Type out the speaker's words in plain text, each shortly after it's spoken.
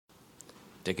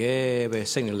တကယ်ပဲ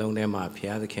စိတ်နှလုံးထဲမှာဘု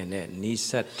ရားသခင်နဲ့နီး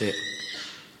စပ်တဲ့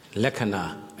လက္ခဏာ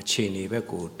အခြေအနေဘက်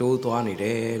ကိုတိုးသွားနေတ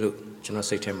ယ်လို့ကျွန်တော်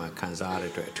စိတ်ထဲမှာခံစားရ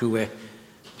တဲ့အတွက်အထူးပဲ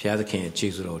ဘုရားသခင်ရဲ့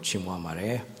ကျေးဇူးတော်ချီးမွမ်းပါတ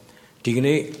ယ်ဒီက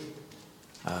နေ့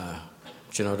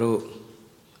ကျွန်တော်တို့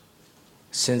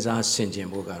စဉ်းစားဆင်ခြင်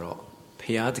ဖို့ကတော့ဘု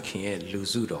ရားသခင်ရဲ့လူ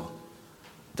စုတော်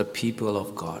the people of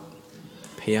God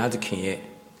ဘုရားသခင်ရဲ့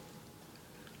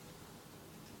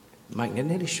မိုက်နည်း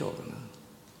နည်းလေးရှော့နော်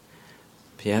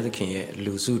ဘုရားသခင်ရဲ့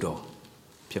လူစုတော်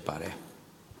ဖြစ်ပါတယ်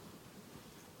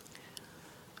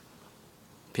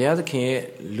ဘုရားသခင်ရဲ့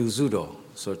လူစုတော်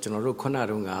ဆိုကျွန်တော်တို့ခုန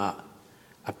တုန်းက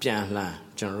အပြန်အလှန်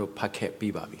ကျွန်တော်တို့ဖတ်ခဲ့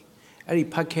ပြီးပါပြီအဲ့ဒီ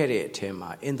ဖတ်ခဲ့တဲ့အထဲမှာ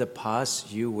in the past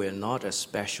you were not a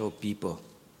special people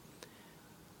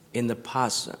in the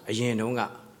past အရင်တုန်းက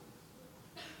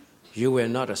you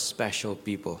were not a special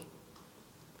people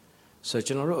ဆို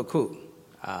ကျွန်တော်တို့အခု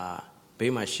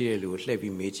ဘေးမှာရှိတဲ့လူကိုလှည့်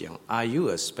ပြီးမေးကြည့်အောင် are you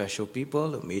a special people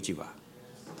လို့မေးကြည့်ပါ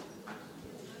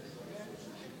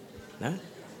နော်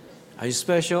are you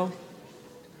special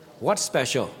what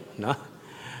special နော်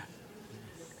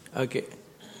okay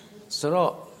ဆို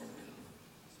တော့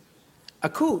အ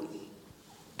ခု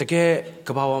တကယ်က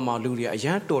မ္ဘာပေါ်မှာလူတွေအရ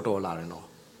န်တော်လာတယ်နော်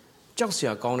ကြောက်စ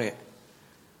ရာကောင်းတဲ့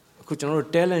အခုကျွန်တော်တို့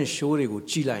talent show တွေကို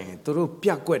ကြည့်လိုက်ရင်သူတို့ပြ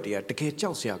က်ကွက်တွေကတကယ်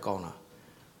ကြောက်စရာကောင်းတာ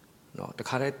နော်တ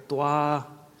ခါတည်းသွား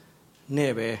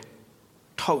နဲ့ပဲ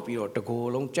ထောက်ပြီးတော့တကိုယ်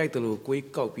လုံးကြိုက်တယ်လို့ကိုယ်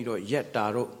ကောက်ပြီးတော့ရက်တာ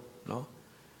တို့နော်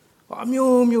အ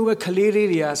မျိုးမျိုးပဲခလေးလေး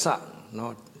တွေအစ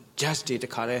နော် just တွေတ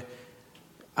ခါတည်း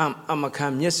အမခံ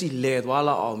မျက်စိလဲသွား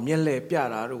လောက်အောင်မျက်လဲပြ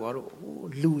တာတို့ဘာလို့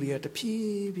လူတွေကတဖြ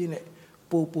ည်းဖြည်းနဲ့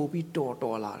ပိုပြီး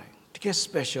တော်လာတယ်တကယ်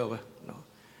special ပဲနော်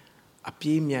အ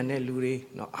ပြေးမြန်တဲ့လူတွေ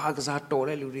နော်အားကစားတော်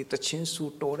တဲ့လူတွေတချင်းဆူ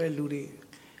တော်တဲ့လူတွေ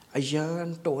အရန်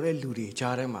တော်တဲ့လူတွေ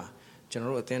ကြားထဲမှာကျွန်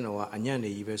တော်တို့အသင်းတော်ကအညံ့နေ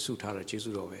ကြီးပဲဆုထားတာကျေး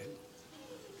ဇူးတော်ပဲ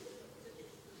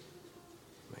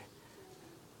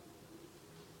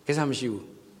ကိစ္စမရှိဘူး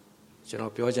ကျွန်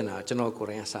တော်ပြောချင်တာကျွန်တော်ကိုယ်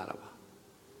တိုင်ကစတာပါ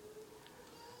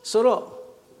ဆိုတော့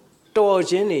တော်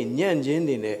ခြင်းတွေညံ့ခြင်း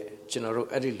တွေနဲ့ကျွန်တော်တို့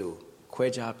အဲ့ဒီလိုခွဲ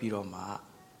ခြားပြီးတော့မှ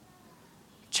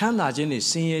ချမ်းသာခြင်းတွေ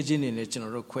ဆင်းရဲခြင်းတွေနဲ့ကျွန်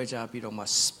တော်တို့ခွဲခြားပြီးတော့မှ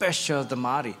special သ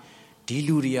မားတွေဒီ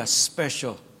လူတွေက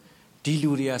special ဒီ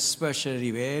လူတွေက special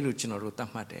တွေပဲလို့ကျွန်တော်တို့သတ်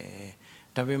မှတ်တယ်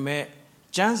ဒါပေမဲ့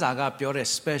ကျမ်းစာကပြောတဲ့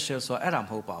special ဆိုအဲ့ဒါမ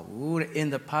ဟုတ်ပါဘူးတဲ့ in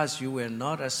the past you were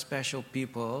not a special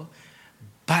people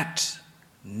but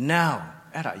now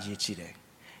အဲ့ဒါအရေးကြီးတယ်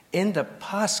in the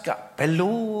past ကဘယ်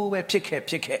လိုပဲဖြစ်ခဲ့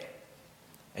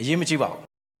အရေးမကြီးပါဘူး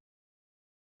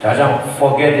ဒါကြောင့်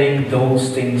forgetting those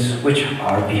things which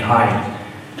are behind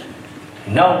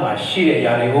နောက်မှာရှိတဲ့အ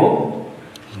ရာတွေကို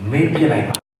မေ့ပြလိုက်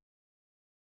ပါ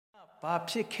ဘာ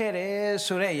ဖြစ်ခဲ့တယ်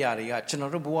ဆိုတဲ့အရာတွေကကျွန်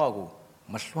တော်တို့ဘဝကို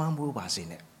မလွှမ်းမိုးပါစေ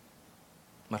နဲ့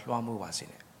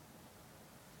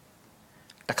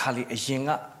တခါလေအရင်က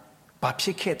ဘာဖြ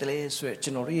စ်ခဲ့တယ်လဲဆိုရကျွ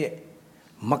န်တော်တို့ရဲ့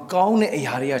မကောင်းတဲ့အ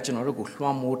ရာတွေကကျွန်တော်တို့ကိုလွှ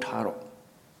မ်းမိုးထားတော့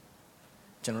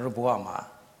ကျွန်တော်တို့ဘဝမှာ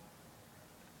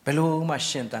ဘယ်လိုမှ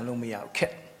ရှင်သန်လို့မရဘူးခ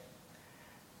က်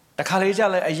တခါလေကြ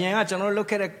လဲအရင်ကကျွန်တော်တို့လုပ်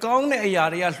ခဲ့တဲ့ကောင်းတဲ့အရာ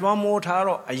တွေကလွှမ်းမိုးထား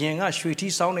တော့အရင်ကရွှေ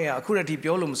ထီးစောင်းနေတာအခုတည်း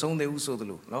ပြောလို့မဆုံးသေးဘူးဆိုသ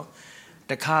လိုနော်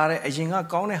တခါတဲ့အရင်က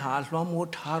ကောင်းတဲ့ဟာလွှမ်းမိုး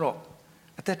ထားတော့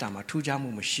အသက်တာမှာထူးခြားမှု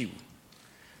မရှိဘူး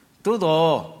သို့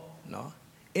တော့နော်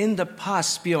in the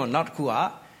past beyond not ခုอ่ะ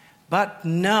but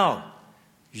now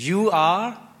you are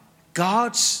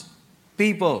God's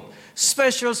people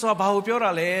special ဆိုဘာကိုပြော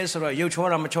တာလဲဆိုတော့ရုပ်ချော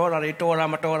တာမချောတာတွေတော်တာ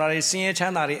မတော်တာတွေစင်ရဲချ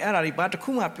မ်းသာတွေအဲ့ဒါတွေဘာတစ်ခု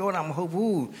မှပြောတာမဟုတ်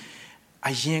ဘူး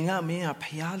အရင်ကမင်းက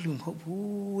ဖျားလူမဟုတ်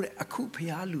ဘူးတဲ့အခု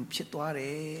ဖျားလူဖြစ်သွားတ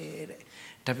ယ်တဲ့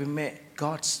ဒါပေမဲ့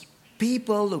God's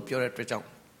people လို့ပြောတဲ့အတွက်ကြောင့်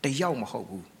တယောက်မဟုတ်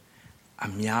ဘူးအ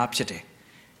များဖြစ်တယ်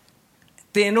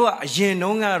သင်တို့ကအရင်တု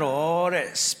န်းကတော့တဲ့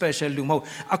special လူမဟုတ်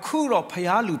အခုတော့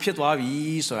ဖျားလူဖြစ်သွားပြီ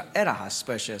ဆိုတာအဲ့ဒါဟာ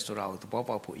special ဆိုတာကိုသဘော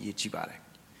ပေါက်ဖို့အရေးကြီးပါတယ်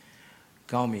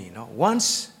ကောင်းပြီနော် once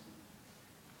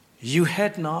you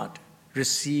had not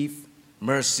received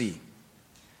mercy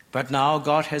but now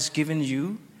God has given you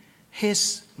his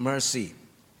mercy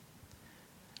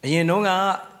အရင်တုန်းက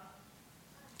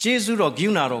ကျေးဇူးတော်ဂရု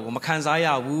ဏာတော်ကိုမခံစားရ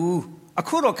ဘူးအ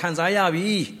ခုတော့ခံစားရ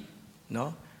ပြီ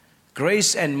နော်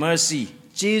grace and mercy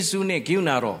ကျေးဇူးနဲ့ဂရု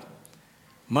ဏာတော်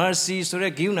mercy ဆို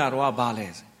တဲ့ဂရုဏာတော်ကဘာလဲ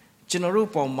ကျွန်တော်တို့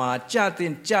ပေါ်မှာကြာတ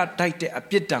င်ကြာတိုက်တဲ့အ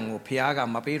ပြစ်ဒဏ်ကိုဘုရားက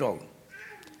မပေးတော့ဘူး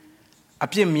အ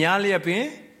ပြစ်များလျက်ပင်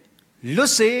လွ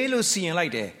တ်စေလို့စီရင်လို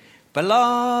က်တယ်ဘလော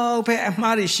က်ပဲအ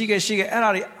မှားတွေရှိခဲ့အဲ့ဒါ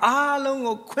တွေအားလုံး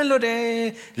ကိုခွင့်လွတ်တယ်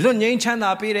လွတ်ငြိမ်းချမ်း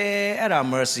သာပေးတယ်အဲ့ဒါ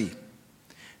mercy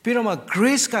ပြီးတော့မှ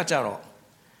grace ကကြတော့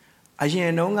အရ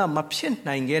င်တုန်းကမဖြစ်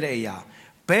နိုင်ခဲ့တဲ့အရာ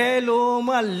ဘယ်လို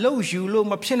မှလှုပ်ယူလို့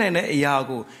မဖြစ်နိုင်တဲ့အရာ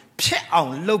ကိုဖြစ်အော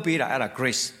င်လုပ်ပေးတာအဲ့ဒါ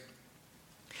grace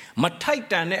မထိုက်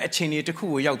တန်တဲ့အခြေအနေတစ်ခု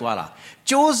ကိုရောက်သွားတာစ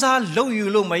조사လှုပ်ယူ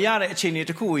လို့မရတဲ့အခြေအနေ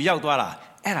တစ်ခုကိုရောက်သွားတာ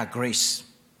အဲ့ဒါ grace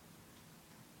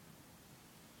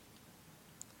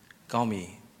ကောင်းပြီ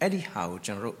အဲ့ဒီဟာကို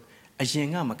ကျွန်တော်တို့အရင်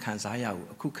ကမခံစားရဘူး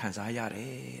အခုခံစားရတယ်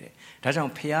တဲ့ဒါကြော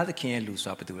င့်ဖျားသခင်ရဲ့လူ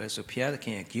ဆိုတာဘာတူလဲဆိုဖျားသခ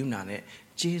င်ရဲ့ဂိူနာနဲ့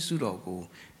ကျေးဇူးတော်ကို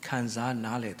ခံစား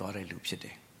နားလည်သွားတဲ့လူဖြစ်တ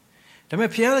ယ်ဒါပေ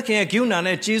မဲ့ဖျားသခင်ရဲ့ဂိူနာ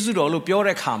နဲ့ကျေးဇူးတော်လို့ပြော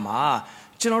တဲ့အခါမှာ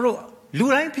ကျွန်တော်တို့လူ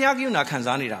တိုင်းဖျားဂိူနာခံ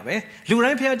စားနေတာပဲလူ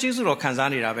တိုင်းဖျားကျေးဇူးတော်ခံစား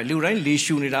နေတာပဲလူတိုင်းလေ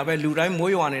ရှူနေတာပဲလူတိုင်း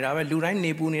မိုးရွာနေတာပဲလူတိုင်း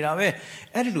နေပူနေတာပဲ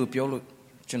အဲ့ဒီလိုပြောလို့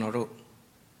ကျွန်တော်တို့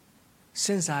စ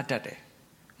ဉ်းစားတတ်တယ်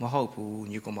မဟုတ်ဘူး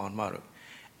ညီကောင်မောင်တို့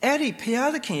အဲ့ဒီဖျား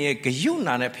သခင်ရဲ့ဂရု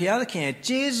ဏာနဲ့ဖျားသခင်ရဲ့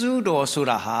ကျေးဇူးတော်ဆို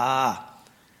တာဟာ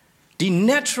ဒီ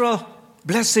natural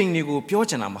blessing တွေကိုပြော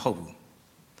ချင်တာမဟုတ်ဘူး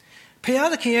ဖျား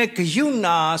သခင်ရဲ့ဂရု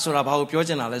ဏာဆိုတာဘာကိုပြော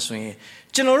ချင်တာလဲဆိုရင်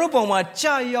ကျွန်တော်တို့ပုံမှာ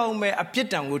ကြာရောက်မဲ့အပြစ်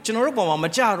ဒဏ်ကိုကျွန်တော်တို့ပုံမှာမ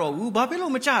ကြတော့ဘူးဘာဖြစ်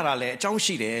လို့မကြတာလဲအကြောင်း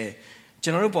ရှိတယ်ကျွ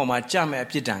န်တော်တို့ပုံမှာကြာမဲ့အ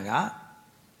ပြစ်ဒဏ်က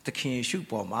သခင်ယေရှု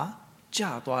ပုံမှာကြာ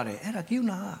သွားတယ်အဲ့ဒါဂရု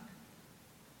ဏာ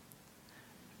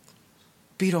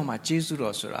ပြီးတော့မှကျေးဇူး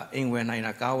တော်ဆိုတာအိမ်ဝယ်နိုင်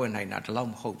တာကားဝယ်နိုင်တာဒီလောက်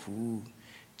မဟုတ်ဘူး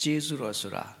ကျေးဇူးတော်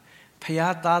ဆိုတာ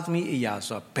ဖျားသားသမီးအရာ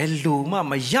ဆိုတာဘယ်လိုမှ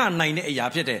မရနိုင်တဲ့အရာ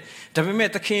ဖြစ်တယ်ဒါပေမဲ့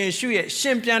သခင်ယေရှုရဲ့ရှ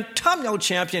င်ပြန်ထမြောက်ခြ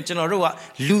င်းအဖြစ်ကျွန်တော်တို့က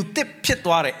လူသစ်ဖြစ်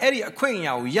သွားတယ်အဲ့ဒီအခွင့်အ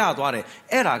ရာကိုရသွားတယ်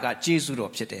အဲ့ဒါကကျေးဇူး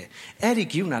တော်ဖြစ်တယ်အဲ့ဒီ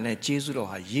ဂိူနာနဲ့ကျေးဇူးတော်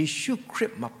ဟာယေရှုခရ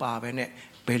စ်မပါဘဲနဲ့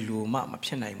ဘယ်လိုမှမဖြ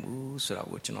စ်နိုင်ဘူးဆိုတာ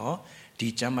ကိုကျွန်တော်ဒီ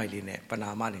ကျမ်းပိုက်လေးနဲ့ပနာ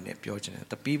မအနေနဲ့ပြောချင်တယ်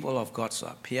The people of God ဆို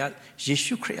တာဖျားယေ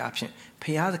ရှုခရစ်အဖြစ်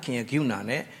ဖျားသခင်ရဲ့ဂိူနာ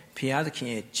နဲ့ဖျားသခင်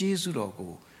ရဲ့ကျေးဇူးတော်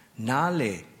ကိုနားလ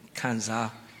ည်ခံစား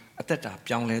အသက်တာ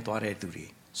ပြောင်းလဲသွားတဲ့သူတွေ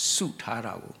စုထား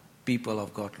တာကို people of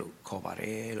God လို့ခေါ်ပါတ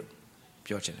ယ်လို့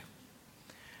ပြောချင်တယ်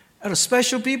အဲ့တော့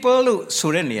special people လို့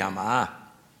ဆိုတဲ့နေရာမှာ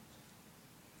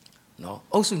နော်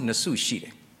အုပ်စုနှစ်စုရှိတ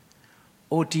ယ်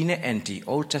OT နဲ့ NT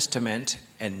Old Testament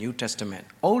and New Testament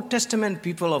Old Testament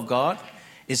people of God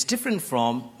is different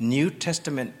from New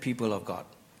Testament people of God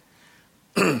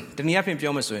တနည်းအားဖြင့်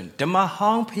ပြောမှဆိုရင်ဓမ္မ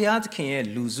ဟောင်းဖျားသခင်ရဲ့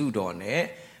လူစုတော်နဲ့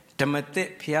ဓမ္မသစ်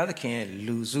ဖျားသခင်ရဲ့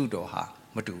လူစုတော်ဟာ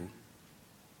မတူ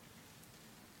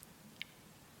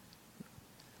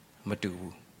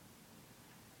ဘူး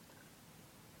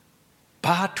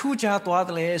ဘာထူးခြားသွားတ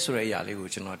ယ်လဲဆိုတဲ့အရာလေးကို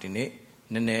ကျွန်တော်ဒီနေ့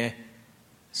နည်းနည်း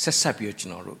ဆက်ဆက်ပြီးကျွ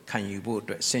န်တော်တို့ခံယူဖို့အ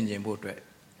တွက်ဆင်ခြင်ဖို့အတွက်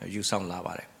ယူဆောင်လာ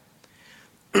ပါတယ်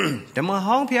ဓမ္မ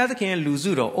ဟောင်းဖျားသခင်ရဲ့လူ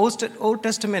စုတော် Old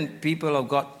Testament people of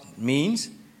God means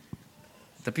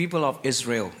the people of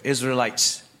Israel Israelites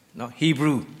နော်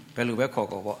Hebrew ဘယ်လိုပဲခေါ်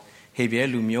ပေါ့ဟေဘရဲ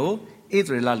လူမျိုးဣသ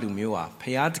ရေလလူမျိုးဟာ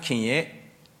ဖျားသခင်ရဲ့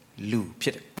လူဖြ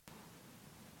စ်တယ်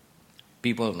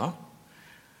people နော်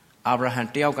အာဗြဟံ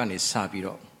တယောက်ကနေစပြီး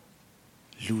တော့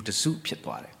လူတစုဖြစ်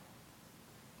သွားတယ်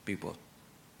people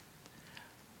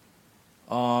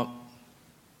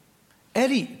အဲ့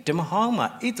ဒီဓမ္မဟောင်းမှာ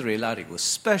ဣသရေလတွေကို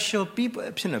special people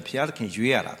အဖြစ်နဲ့ဘုရားသခင်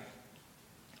ရွေးရတာ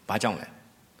ဘာကြောင့်လဲ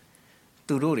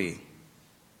သူတို့တွေ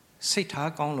စိတ်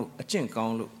ထားကောင်းလို့အကျင့်ကော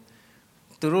င်းလို့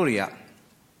သူတို့တွေက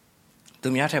သူ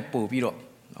များထက်ပိုပြီးတော့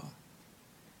နော်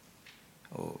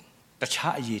တ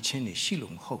ခြားအရေးချင်းတွေရှိ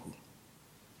လို့မဟုတ်ဘူး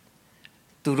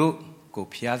သူတို့ကို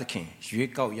ဘုရားသခင်ရွေး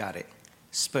ကောက်ရတဲ့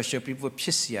special people ဖြ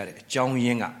စ်စီရတဲ့အကြောင်းရ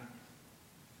င်းက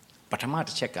ပထမတ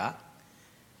စ်ချက်က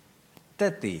တ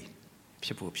က်တည်ဖြ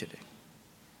စ်ဖို့ဖြစ်တယ်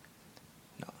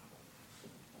နော်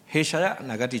ဟေရှာယ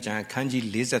နဂတိကျမ်းခန်းကြီး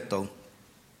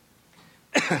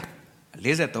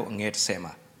43အငယ်30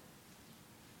မှာ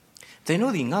သင်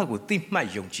တို့သည်ငါ့ကိုသိမှတ်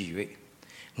ယုံကြည်၍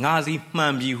ငါစီမှ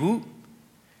န်ပြီဟု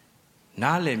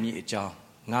နားလည်မည်အကြောင်း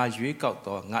ငါရွေးကောက်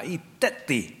သောငါဤတက်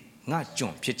တည်ငါကျွ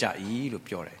န်ဖြစ်ကြ၏လို့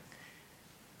ပြောတယ်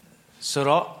ဆို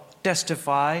တော့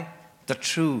testify the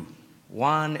true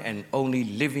one and only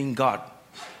living God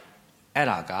အဲ့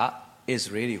ဒါက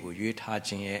Israel ကိုရွေးထား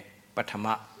ခြင်းရဲ့ပထမ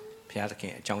ဘုရားသခ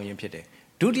င်အကြောင်းရင်းဖြစ်တယ်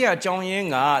ဒုတိယအကြောင်းရင်း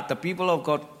က the people of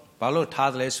God ဘာလို့ထား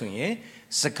သလဲဆိုရင်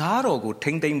စကားတော်ကို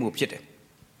ထိမ့်သိမ့်ဖို့ဖြစ်တယ်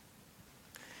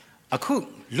အခု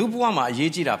လူဘဝမှာအ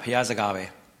ရေးကြီးတာဘုရားစကားပဲ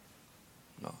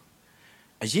နော်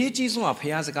အရေးကြီးဆုံးကဘု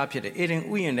ရားစကားဖြစ်တယ်အေဒင်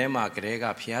ဥယျာဉ်ထဲမှာကတည်းက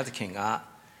ဘုရားသခင်က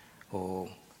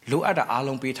လိုအပ်တာအား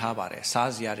လုံးပေးထားပါတယ်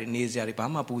စားစရာတွေနေစရာတွေဘာ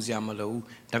မှပူစရာမလိုဘူး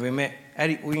ဒါပေမဲ့အဲ့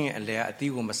ဒီဥယျာဉ်အလယ်ကအ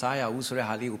သီးကိုမစားရဘူးဆိုတဲ့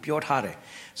ဟာလေးကိုပြောထားတယ်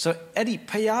ဆိုအဲ့ဒီ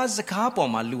ဘုရားစကား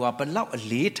ပေါ်မှာလူဟာဘလောက်အ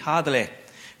လေးထားတယ်လဲ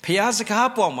ဘုရားစကား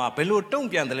ပေါ်မှာဘယ်လိုတုံ့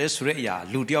ပြန်တယ်လဲဆိုတဲ့အရာ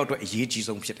လူတယောက်အတွက်အရေးကြီး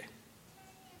ဆုံးဖြစ်တယ်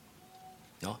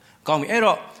နော်ကောင်းပြီအဲ့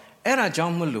တော့အဲ့ဒါကြော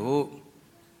င့်မလို့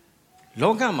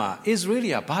လောကမှာ Israel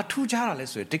ကဘာထူးခြားတာလဲ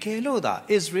ဆိုရင်တကယ်လို့သာ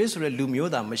Israel ဆိုတဲ့လူ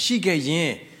မျိုးသားမရှိခဲ့ရ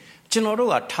င်ကျွန်တော်တို့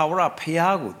ကထာဝရဘု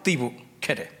ရားကိုသိဖို့ခ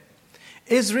က်တယ်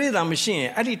Israel သာမရှိရင်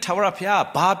အဲ့ဒီထာဝရဘုရားက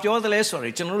ဘာပြောသလဲဆို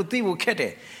တော့ကျွန်တော်တို့သိဖို့ခက်တ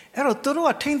ယ်အဲ့တော့သူတို့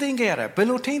ကထိမ့်သိမ်းခဲ့ရတယ်ဘယ်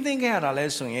လိုထိမ့်သိမ်းခဲ့ရတာလဲ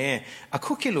ဆိုရင်အ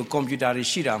ခုခေတ်လိုကွန်ပျူတာတွေ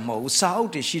ရှိတာမဟုတ်ဘူးစာအု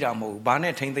ပ်တွေရှိတာမဟုတ်ဘူးဘာ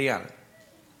နဲ့ထိမ့်သိမ်းရလဲ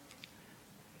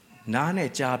နားနဲ့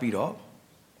ကြားပြီးတော့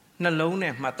နှလုံး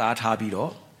နဲ့မှတ်သားထားပြီး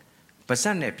တော့ပါးစ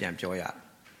ပ်နဲ့ပြန်ပြောရ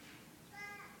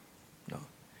နော်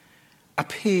အ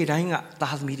ဖေတိုင်းက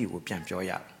သားသမီးတွေကိုပြန်ပြော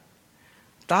ရ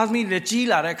သားသမီးတွေကြီး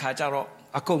လာတဲ့ခါကျတော့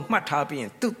အကုန်မှတ်ထားပြီးရ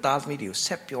င်သူ့သားသမီးတွေကိုဆ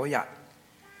က်ပြောရ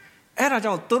အဲ့ဒါ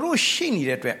ကြောင့်သူတို့ရှိနေ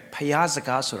တဲ့အတွက်ဖျားစ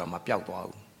ကားဆိုတာမပြောက်သွား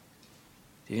ဘူး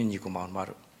ဒီနေ့ညီကောင်မောင်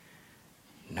တို့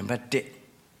နံပါတ်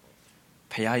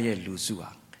1ဖျားရဲ့လူစုဟာ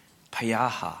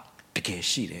ဖျားဟာတကယ်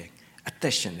ရှိတယ်အသ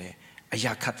က်ရှင်တယ်အ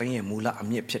ရာခတ်သိမ်းရဲ့မူလအ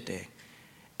မြစ်ဖြစ်တယ်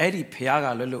အဲ့ဒီဖျားက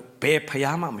လည်းလို့ဘယ်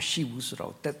ဖျားမှမရှိဘူးဆို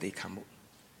တော့တက်သေးခံမှု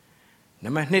နံ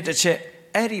ပါတ်2တစ်ချက်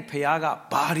အဲ့ဒီဖျားက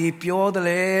ဘာတွေပြောတယ်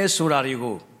လဲဆိုတာတွေ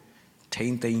ကိုထိ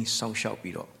မ့်သိမ်းစောင့်ရှောက်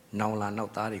ပြီးတော့နောင်လာနော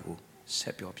က်သားတွေကိုဆ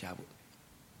က်ပြောပြဖို့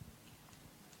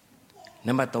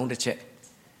နံပါတ်3တစ်ချက်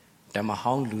ဓမ္မ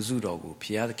ဟောင်းလူစုတော်ကို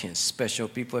ဖျားသခင် special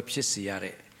people ဖြစ်စေရ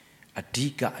တဲ့အဓိ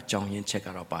ကအကြောင်းရင်းချက်က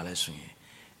တော့ပါလဲဆိုရင်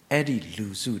အဲ့ဒီလူ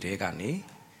စုတွေကနေ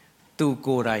သူ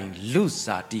ကိုယ်တိုင်လူ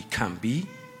စားတီခံပြီး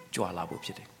ကြွလာဖို့ဖြ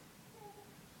စ်တယ်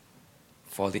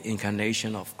for the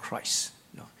incarnation of Christ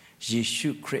နော်ယေရှု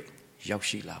ခရစ်ရောက်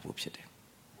ရှိလာဖို့ဖြစ်တယ်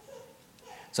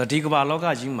ဆိုတော့ဒီကမ္ဘာလောက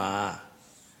ကြီးမှာ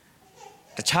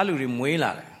တခြားလူတွေမွေး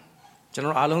လာတယ်ကျွန်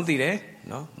တော်အားလုံးသိတယ်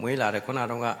နော်မွေးလာတယ်ခုနက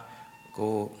တော့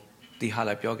ကိုတီဟာ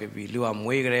လာပြောခဲ့ပြီးလူက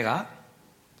မွေးကလေးက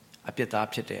အပြစ်သား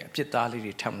ဖြစ်တယ်အပြစ်သားလေး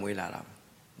တွေထပ်မွေးလာတာ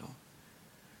နော်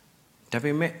ဒါ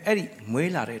ပေမဲ့အဲ့ဒီ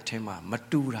မွေးလာတဲ့အထက်မှာမ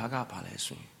တူတာကဘာလဲ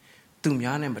ဆိုရင်သူ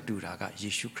များနဲ့မတူတာကယေ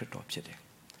ရှုခရစ်တော်ဖြစ်တယ်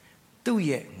သူ့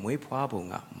ရဲ့မွေးဖွားပုံ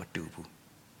ကမတူဘူး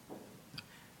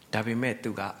ဒါပေမဲ့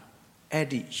သူကအဲ့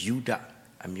ဒီယူဒ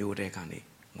အမျိုးတွေကနေ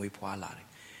မွေးဖွားလာတယ်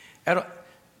အဲ့တော့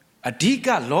အဓိက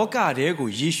လောကတဲကို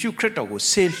ယေရှုခရစ်တော်ကို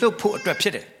ဆေလွတ်ဖို့အတွက်ဖြ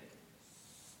စ်တယ်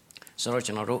ဆိုတော့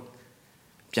ကျွန်တော်တို့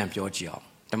ပြန်ပြောကြည့်အောင်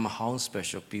ဓမ္မဟောင်း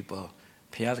special people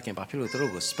ဖျားသခင်ဘာဖြစ်လို့သူ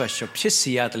တို့ကို special ဖြစ်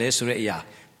စီရတယ်လဲဆိုတဲ့အရာ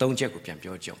၃ချက်ကိုပြန်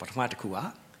ပြောကြည့်အောင်ပထမတစ်ခုက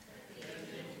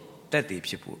တက်တည်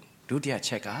ဖြစ်ဖို့ဒုတိယ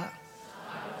ချက်က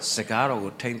စကားတော်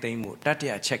ကိုထိမ့်သိမ်းဖို့တတိ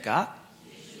ယချက်က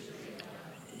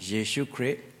ယေရှုခရ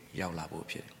စ်ရောက်လာဖို့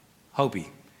ဖြစ်တယ်ဟုတ်ပြီ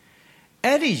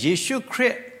အဲ့ဒီယေရှုခရ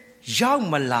စ်ရောက်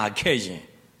မလာခဲ့ရင်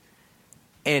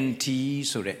NT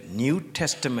ဆိုတဲ့ New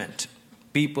Testament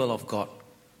people of God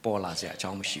ပေါ်လာစရာအကြော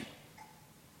င်းမရှိဘူး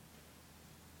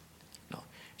နော်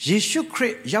ယေရှုခရ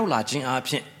စ်ရောက်လာခြင်းအ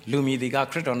ပြင်လူမည်ဒီက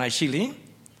ခရစ်တော်၌ရှိလျင်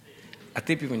အသ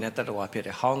စ်ပြုပြင်တဲ့တတ္တဝါဖြစ်တ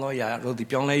ယ်ဟောင်းသောယာတို့သည်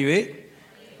ပြောင်းလဲ၍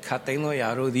ခတ်သိမ်းသောယာ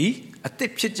တို့သည်အသ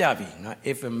စ်ဖြစ်ကြပြီနော်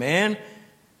if a man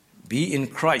be in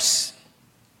Christ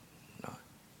no,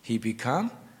 he become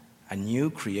a new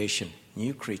creation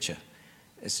new creature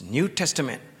it's New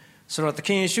Testament ဆိုတော့သခ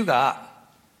င်ယေရှုက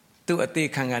သူ့အသေး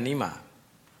ခံကန်นี้မှာ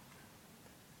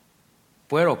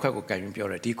ပွဲတော်ခွက်ကိုကြိုင်ပြော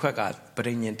တယ်ဒီခွက်ကပ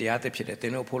ရိညင်တရားသစ်ဖြစ်တယ်သ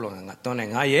င်တို့ဖို့လောကငါတွန်းတ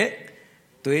ယ်ငါရဲ့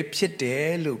သွေးဖြစ်တ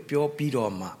ယ်လို့ပြောပြီး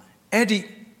တော့မှအဲ့ဒီ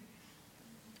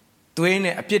သွေး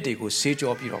နဲ့အပြစ်တွေကိုဆေး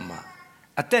ကြောပြီးတော့မှ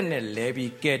အသက်နဲ့လဲ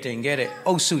ပြီးကယ်တင်ခဲ့တဲ့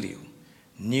အုပ်စုတွေကို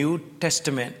New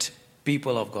Testament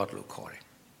people of God လို့ခေါ်တယ်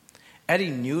အဲ့ဒီ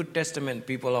New Testament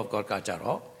people of God ကကြ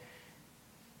တော့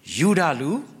ယူဒ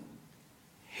လူ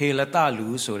ဟေလတလူ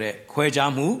ဆိုတဲ့ခွဲ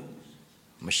ခြားမှု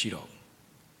မရှိတော့ဘူး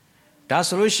ဒါ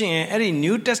ဆိုလို့ရှိရင်အဲ့ဒီ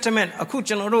New Testament အခု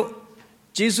ကျွန်တော်တို့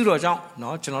ဂျေဇုတော်ကြောင့်เนา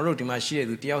ะကျွန်တော်တို့ဒီမှာရှိတဲ့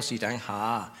သူတယောက်စီတိုင်းဟာ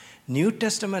New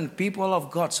Testament people of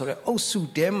God ဆိုတဲ့အုပ်စု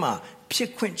ထဲမှာဖြစ်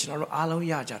ခွင့်ကျွန်တော်တို့အားလုံး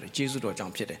ရကြတယ်ဂျေဇုတော်ကြော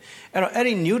င့်ဖြစ်တယ်အဲ့တော့အဲ့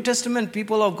ဒီ New Testament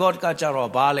people of God ကကြတော့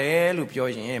ဘာလဲလို့ပြော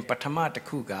ရင်ပထမတစ်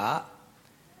ခုက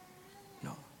เน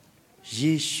าะ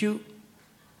ယေရှု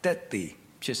တက်တည်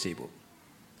ဖြစ်စေဖို့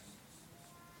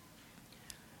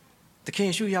သခင်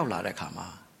ယေရှုရောက်လာတဲ့အခါမှာ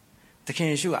သခင်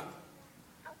ယေရှုက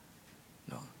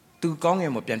နော်သူကောင်းင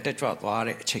င်မှာပြန်တက်ကြွသွား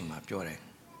တဲ့အချိန်မှာပြောတယ်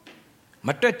မ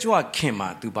တက်ကြွခင်မှာ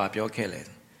သူဘာပြောခဲ့လဲ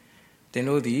သင်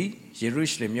တို့သည်ယေရု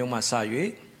ရှလင်မြို့မှစ၍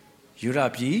ယူဒ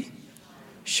ပြည်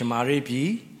ရှမာရိပြည်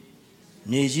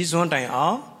မြေကြီးစွန်းတိုင်အော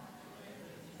င်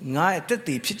ငါအသက်တ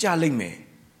ည်ဖြစ်ကြလိမ့်မယ်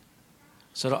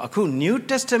ဆိုတော့အခု New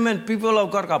Testament people of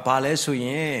God ကဘာလဲဆိုရ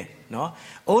င်နော်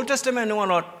Old Testament က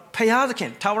တော့ဖျားသခ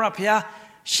င်ထာဝရဖျား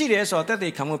ရှိတယ်ဆိုတော့တက်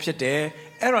သေးခံမှုဖြစ်တယ်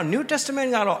အဲ့တော့ New Testament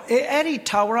ကတော့အဲ့ဒီ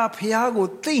ထာဝရဘုရားကို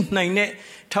သိနိုင်တဲ့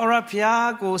ထာဝရဘု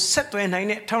ရားကိုဆက်သွယ်နိုင်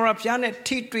တဲ့ထာဝရဘုရားနဲ့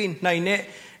ထိတွေ့နိုင်တဲ့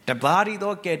တပါးရီ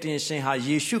သောကယ်တင်ရှင်ဟာ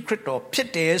ယေရှုခရစ်တော်ဖြစ်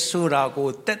တယ်ဆိုတာကို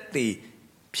တက်သေး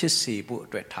ဖြစ်စေဖို့အ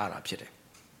တွက်ထားတာဖြစ်တယ်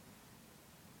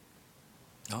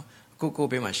နော်ကို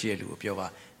ဘေးမှာရှိတဲ့လူကိုပြောပါ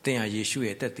သင်ဟာယေရှု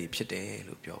ရဲ့တက်သေးဖြစ်တယ်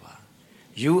လို့ပြောပါ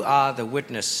you are the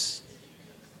witness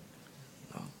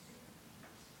နော်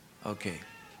okay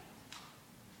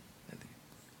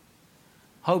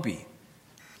ဟုတ်ပြီ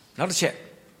နောက်တစ်ချက်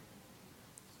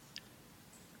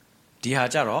ဒီဟာ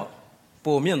ကြတော့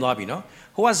ပုံမြင့်သွားပြီနော်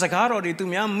ဟိုကစကားတော်တွေသူ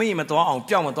များမေ့မသွားအောင်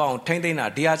ပျောက်မသွားအောင်ထိမ့်သိမ့်တာ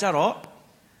ဒီဟာကြတော့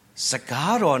စ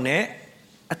ကားတော်နဲ့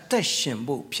အသက်ရှင်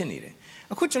ဖို့ဖြစ်နေတယ်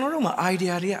အခုကျွန်တော်တို့မှာ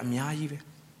idea တွေကအများကြီးပဲ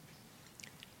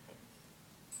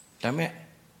ဒါမဲ့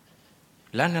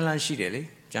လမ်းနှလမ်းရှိတယ်လေ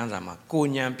ကျမ်းစာမှာကို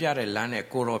ညံပြတဲ့လမ်းနဲ့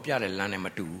ကိုတော်ပြတဲ့လမ်းနဲ့မ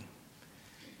တူဘူး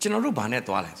ကျွန်တော်တို့ဘာနဲ့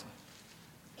သွားလဲဆို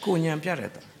ကိုညံပြတဲ့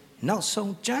နောက်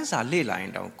ဆုံးကျမ်းစာလေ့လာရ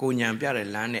င်တောင်ကိုညံပြတဲ့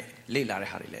လမ်းနဲ့လေ့လာတဲ့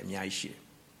ဟာတွေလည်းအများကြီးရှိတယ်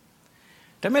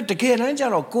ဒါပေမဲ့တကယ်တမ်းကျ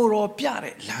တော့ကိုတော်ပြ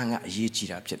တဲ့လမ်းကအရေးကြီး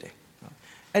တာဖြစ်တယ်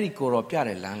အဲ့ဒီကိုတော်ပြ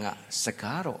တဲ့လမ်းကစ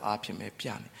ကားတော်အားဖြင့်ပဲပြ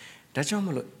တယ်ဒါကြောင့်မ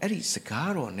လို့အဲ့ဒီစ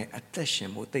ကားတော်နဲ့အသက်ရှင်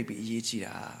ဖို့သိပြီးအရေးကြီး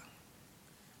တာ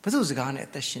ဘယ်သူစကားနဲ့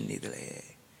အသက်ရှင်နေတယ်လဲ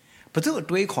ဘသူအ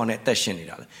တွေးခေါ်နဲ့အသက်ရှင်နေ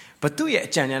တာလဲဘသူရဲ့အ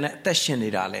ကြံဉာဏ်နဲ့အသက်ရှင်နေ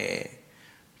တာလဲ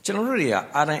ကျွန်တော်တို့တွေက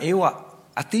အာရန်အေဝ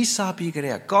အသီးစားပြီးကြ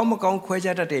တဲ့ကောင်းမကောင်းခွဲ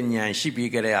ခြားတတ်တဲ့ဉာဏ်ရှိ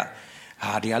ပြီးကြတဲ့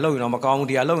ဒီဟာလို့ရင်တော့မကောင်းဘူး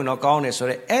ဒီဟာလို့ရင်တော့ကောင်းတယ်ဆို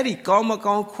တော့အဲ့ဒီကောင်းမ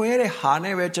ကောင်းခွဲတဲ့ဟာ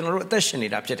နဲ့ပဲကျွန်တော်တို့အသက်ရှင်နေ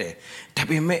တာဖြစ်တယ်ဒါ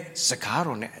ပေမဲ့စကား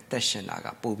တော်နဲ့အသက်ရှင်တာက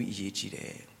ပိုပြီးအရေးကြီးတ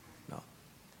ယ်နော်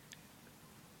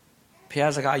ဖခ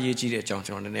င်စကားအရေးကြီးတဲ့အကြောင်း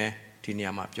ကျွန်တော်နည်းနည်းဒီနေ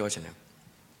ရာမှာပြောချင်တယ်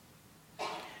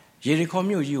ယေရီခေါ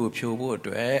မြို့ကြီးကိုဖြိုဖို့အ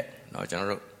တွက်နော်ကျွန်တော်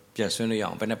တို့ပြန်ဆွေးနွေးရ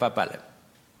အောင်ဘယ်နှပတ်လဲ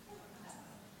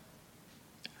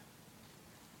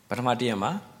ပထမတည့်ရ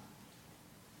မှာ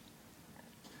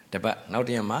တပတ်နောက်တ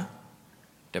ည့်ရမှာ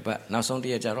တပတ်နောက်ဆုံးတ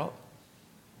ည့်ရကြတော့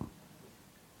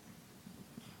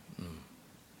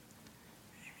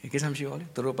ဒီကိစ္စမရှိဘူးလေ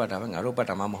သူတို့ပတ်တာပဲငါတို့ပတ်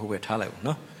တာမှမဟုတ်ပဲထားလိုက်ဘူး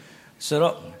နော်ဆို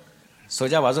တော့ဆို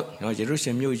ကြပါစို့နော်ယေရုရှလ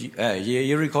င်မြို့ကြီးယေ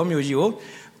ရီခေါမြို့ကြီးကို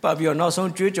ပတ်ပြီးတော့နောက်ဆုံး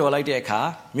ကြွေးကြော်လိုက်တဲ့အခါ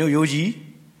မြို့ရိုးကြီး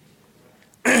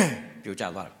ပြိုကျ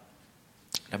သွားတယ်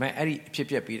ဒါပေမဲ့အဲ့ဒီအဖြစ်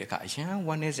ပြက်ပြီးတဲ့အခါအရန်ဝ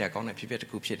မ်းနည်းစရာကောင်းတဲ့ဖြစ်ပျက်တစ်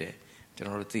ခုဖြစ်တယ်ကျွန်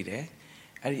တော်တို့သိတယ်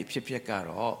အဲ့ဒီအဖြစ်ပြက်က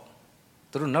တော့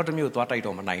သူတို့နောက်တစ်မျိုးသွားတိုက်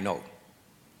တော့မနိုင်တော့ဘူး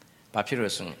ဘာဖြစ်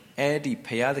လို့ဆိုရင်အဲ့ဒီ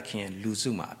ဖျားသခင်လူစု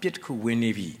မှာအပြစ်တစ်ခုဝင်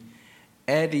နေပြီ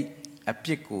အဲ့ဒီအပြ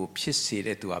စ်ကိုဖြစ်စေ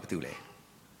တဲ့သူကဘာတူလဲ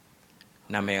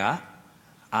နာမည်က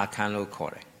အာခန်လို့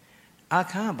ခေါ်တယ်အာ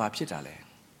ခန်ကဘာဖြစ်တာလဲ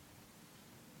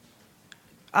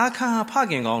အာခန်ဖ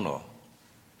ခင်ကောင်းတော့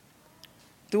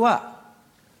तू က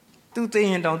သူသိ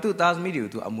ရင်တောင်သူ့သားသမီးတွေ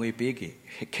ကို तू အမွေပေး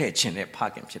ခဲ့ခြင်းနဲ့ဖ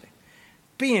ခင်ဖြစ်တယ်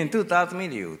ပြီးရင်သူ့သားသမီး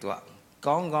တွေကို तू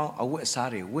ကောင်းကောင်းအဝတ်အစား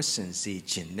တွေဝတ်ဆင်စေ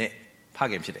ခြင်းနဲ့ဖ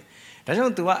ခင်ဖြစ်တယ်ဒါကြော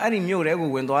င့် तू ကအဲ့ဒီမြို့ထဲကို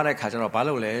ဝင်သွားတဲ့ခါကျတော့ဘာ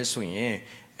လုပ်လဲဆိုရင်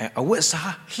အဝတ်အ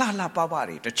စားလှလှပပ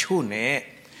တွေတချို့နဲ့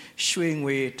ရွှေ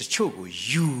ငွေတချို့ကို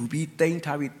ယူပြီးတင်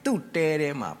ထားပြီးသူ့တဲထဲ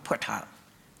မှာဖွက်ထား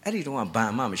အဲ့ဒီတော့ကဗ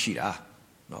န်မှမရှိတာ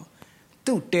နော်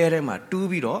သူ့တဲထဲမှာတူး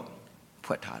ပြီးတော့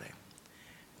ဖွက်ထားတယ်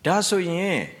ဒါဆိုရ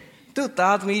င်သူ့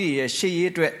သားသမီးတွေရဲ့ရှေ့ရေး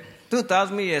အတွက်သူ့သားသ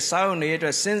မီးရဲ့စားရုံတွေအတွ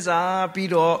က်စဉ်းစားပြီး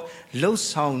တော့လှုပ်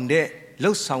ဆော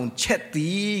င်ချက်သ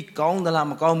ည်ကောင်းသလား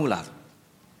မကောင်းဘူးလား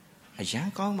အရန်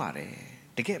ကောင်းပါတယ်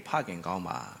တကယ်ဖခင်ကောင်း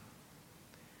ပါ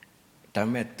ဒါပေ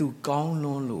မဲ့ तू ကောင်း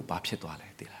လွန်းလို့ဘာဖြစ်သွားလဲ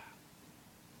သိလား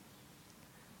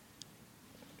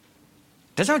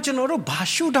ဒါကြောင့်ကျွန်တော်တို့ဘာ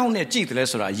ရှုထောင့်နဲ့ကြည့်တယ်လဲ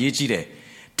ဆိုတာအရေးကြီးတယ်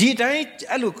ဒီတိုင်း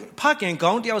အဲ့လိုဖခင်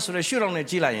ကောင်းတယောက်ဆိုတဲ့ရှုထောင့်နဲ့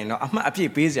ကြည့်လိုက်ရင်တော့အမှတ်အပြ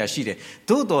ည့်ပေးစရာရှိတယ်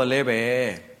သို့တော်လည်းပဲ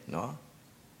နော်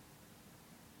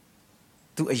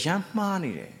तू အယမ်းမှား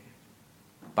နေတယ်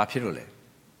ဘာဖြစ်လို့လဲ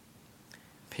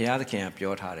ဖခင်သခင်က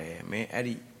ပြောထားတယ်မင်းအဲ့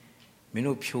ဒီမင်း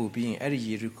တို့ဖြိုပြီးရင်အဲ့ဒီ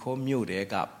ယေရီခေါမြို့တဲ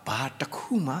ကဘာတစ်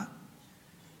ခုမှ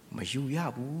မယူရ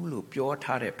ဘူးလို့ပြော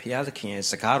ထားတဲ့ဖခင်သခင်ရဲ့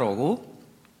စကားတော်ကို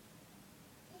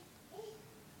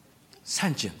ဆ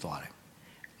န့်ကျင်သွားတယ်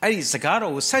အဲ့ဒီစကား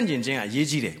တော်ကိုဆန့်ကျင်ခြင်းကအရေး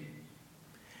ကြီးတယ်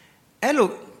အဲ့လို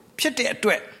ဖြစ်တဲ့အ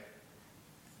တွက်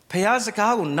ဖခင်စ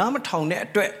ကားကိုနားမထောင်တဲ့အ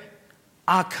တွက်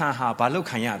အာခန်ဟာဘာလို့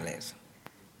ခံရတယ်လဲ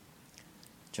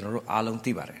ကျွန်တော်တို့အားလုံး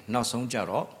သိပါတယ်နောက်ဆုံးကြ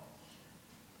တော့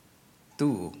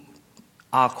သူ့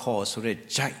အာခေါ်ဆိုတဲ့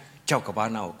ကြောက်ကဘာ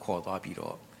နာကိုခေါ်သွားပြီး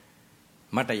တော့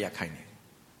မတ်တရခိုင်းတယ်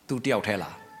သူတယောက်ထဲ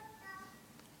လား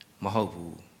မဟုတ်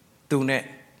ဘူးသူနဲ့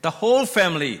the whole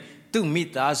family သူမိ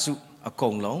သားစုအကု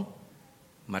န်လုံး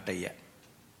မတ်တရ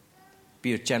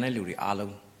ပြီးတော့ကျန်တဲ့လူတွေအား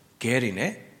လုံးခဲတွေ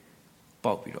နဲ့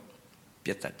ပေါက်ပြီးတော့ပြ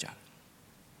တ်တတ်ကြတယ်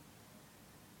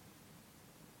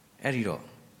အဲ့ဒီတော့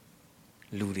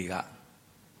လူတွေက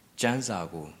ကျမ်းစာ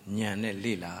ကိုညံနဲ့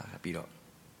လေ့လာပြီးတော့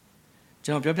ကျွ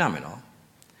န်တော်ပြောပြမယ်နော်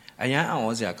အရန်အံ့ဩ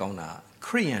စရာကောင်းတာခ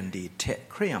ရိယန်တွေထက်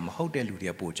ခရိယန်မဟုတ်တဲ့လူတွေ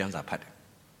ကပိုကျမ်းစာဖတ်တယ်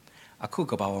အခု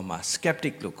ကဘာပေါ်မှာ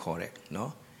skeptic လို့ခေါ်တဲ့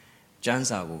နော်ကျမ်း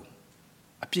စာကို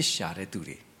အပြစ်ရှာတဲ့သူ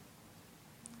တွေ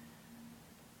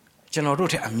ကျွန်တော်တို့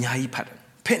ထက်အများကြီးဖတ်တယ်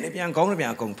ဖက်နေပြန်ကောင်းနေပြ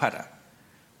န်အကုန်ဖတ်တာ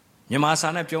မြန်မာစာ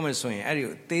နဲ့ပြောမယ်ဆိုရင်အဲ့ဒီ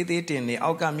သေးသေးတင်နေ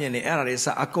အောက်ကမြင့်နေအဲ့ဒါတွေစ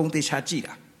အကုန်သေချာကြည့်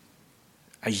တာ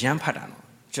အရန်ဖတ်တာနော်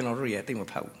ကျွန်တော်တို့ရဲ့အသိမ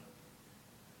ဖတ်ဘူး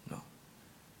နော်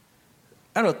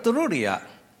အဲ့တော့သူတို့တွေက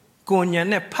ကိုညံ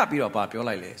နဲ့ဖတ်ပြီးတော့ပြော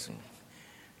လိုက်လေဆို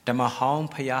ဓမ္မဟောင်း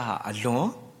ဖျားဟာအလွန်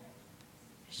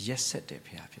ရက်ဆက်တဲ့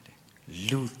ဖျားဖြစ်တယ်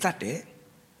လူတတ်တဲ့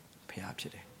ဖျားဖြ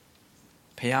စ်တယ်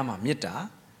ဖျားမှာမေတ္တာ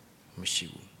မရှိ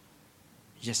ဘူး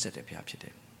ရက်ဆက်တဲ့ဖျားဖြစ်တ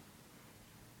ယ်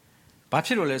ဘာဖြ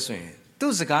စ်လို့လဲဆိုရင်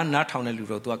သူ့စကားနားထောင်တဲ့လူ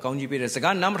တော့ तू ကကောင်းကြီးပေးတယ်စ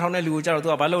ကားနားမထောင်တဲ့လူကိုကြတော့ तू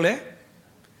ကဘာလုပ်လဲ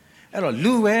အဲ့တော့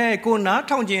လူပဲကိုနား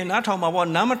ထောင်ခြင်းနားထောင်မှာပေါ့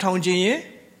နားမထောင်ခြင်းရင်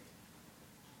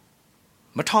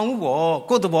Matong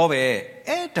go the bobe,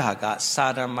 Edaga,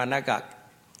 Sada Managa,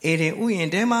 Eden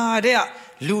Uyindema, there,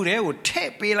 Lure would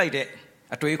take be like that,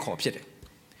 a toy copy.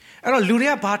 I don't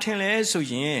Luria Barton, so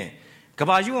ye.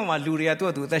 Gabayu ma Luria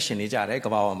to do the Shinijare,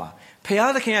 Gabawama.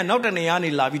 Payada can not an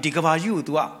Iani Lavi, Digabayu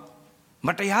to up.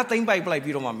 Matayata by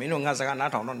Biroma, Mino Nazaga,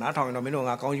 not on no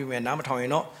Mino, you and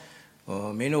Namatoino,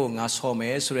 Mino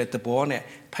Nasome, so at the bonnet,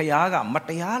 Payaga,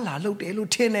 Matayala,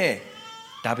 Lutene,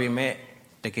 Dabime.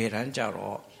 The Geranja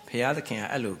or Payada can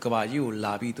allu, Gabayu,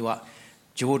 Labi to a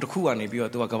Joe to Kuan if you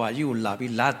do a Gabayu,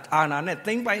 Labi, Lat, Anna,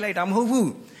 think by light, I'm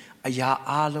who. A ya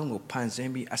along of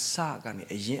Panzembi, a sagan,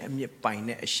 a yam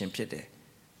pine, a shimpede.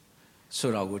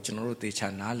 So I would general de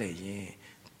chanale, ye.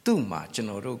 Tuma,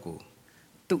 Generogo.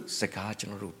 Tu Saka,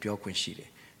 General Pioquinshide.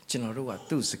 General,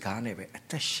 tu Sakane, a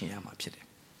tashiama pide.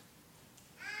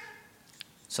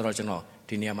 So I general,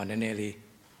 Tiniama Neneli.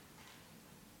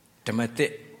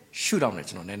 Demate. Shoot on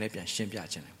it, no, Nenepian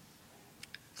Shimpiachin.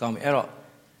 Come error.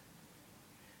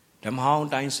 The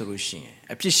Mount Dine solution.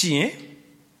 A Pishi,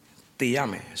 the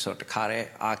Yame, so the Care,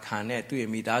 Arcane, to a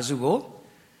Midazugo,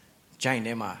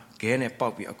 Jainema, Gene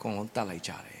Poppy, a con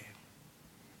Talajare.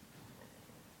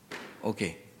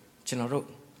 Okay, General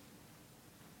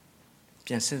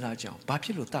Piansina John,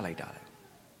 Papilo Talajare.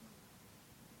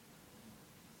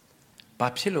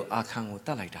 Papilo Arcan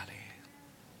Talajare.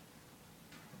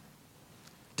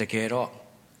 The Gero,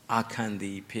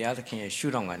 Arkandi, Piatkin,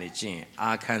 Shurong and a gin,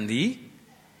 Arkandi,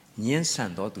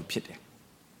 Niensando to pit.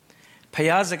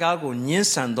 Payazagago,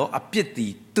 Niensando, a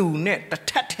pity, two net, the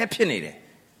tat happinade.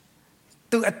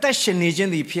 To attention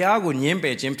agent the Piago,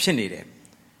 Niembe, and pinade.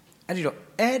 And you know,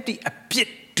 Eddie a pit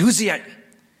doozy.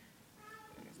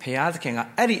 Payazkin,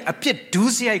 Eddie a pit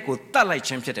doozy, go Talai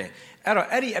champion.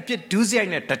 Eddie a pit doozy,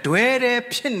 net, the duere,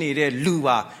 pinade,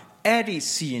 lua, Eddie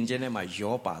see in Genema,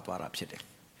 your part were upset.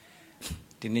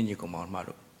 Didn't come on,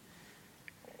 Maru.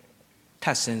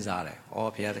 Tassins are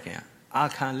all Piatkin. I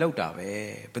can't load up,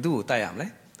 but do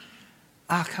Diamle.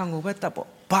 I can't go wet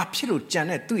up. Papilu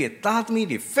Janet, do it, that me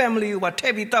the family what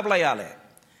heavy double ale.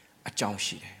 A John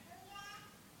sheet.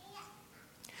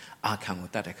 I can't go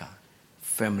that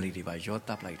family divide your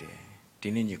tap like that.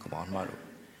 Didn't you come on, Maru?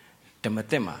 The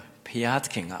Matema,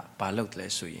 Piatkin up,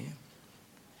 Balot sui.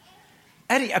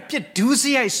 Eddie appeared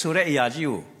doozy, I saw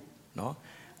you. No?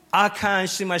 I can't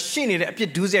see machine it appear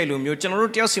doozy loom, your general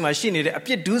tells him machine it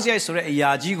appear doozy, I saw a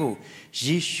yajigo.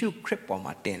 Ye should crip on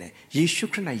my dinner, ye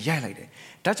should cry yellow.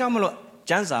 That's how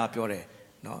Janza Pure.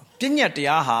 No, Pinya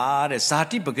Tiaha, the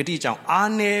Sati Bagati,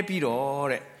 Ane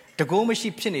Pidore, the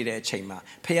Gomashi Pinny de Chema,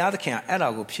 Payada can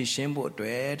Arago Pishimbo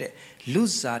dread,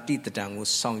 Luza did the dango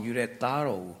song you read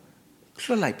Taro.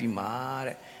 Like be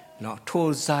mad, no,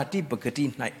 told Zati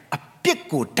Bagati night a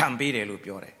pico tambide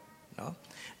lupiore. No,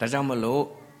 that's how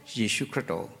Malo. Yeshu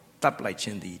Creto, tap like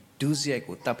Chendi, Duzia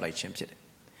go tap like Chempit.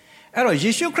 Ero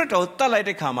Yeshu Creto, tap like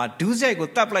the Kama, Duzia go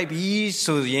tap like be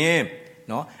so yen,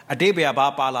 no, a debia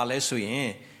bapa la lesu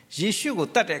yen. Yeshu go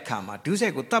tap the Kama,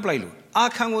 Duzia go tap like Lu,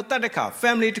 Akan go tataka,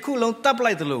 family to cool on tap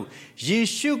like the Lu,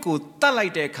 Yeshu go tap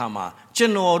like the Kama,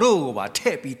 General, what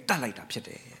tepi tap like the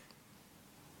Pite.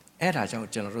 Era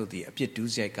General the appear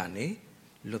Duzia Gane,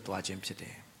 Lutwa Chempite.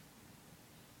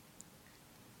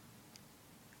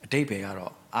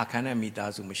 Debero, Akana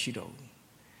Midazu Mashido.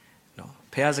 No,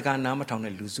 Payazaka Namatown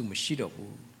and Luzu Mashido,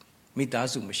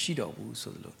 Midazu Mashido,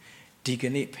 so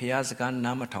Digani Payazaka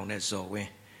Namatown at Zoe,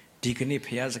 Digani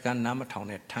Payazaka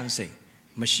Namatown at Tansing,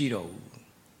 Mashido,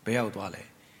 Bealdwale,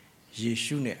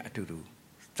 Yeshune Atudu,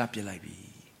 Tapulabi.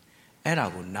 And I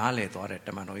will nale thought at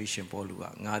the Manoisian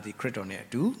Polua, Nadi Cretone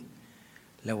do,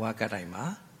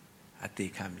 Lawakadaima,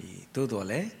 Atikami,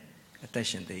 Dodole,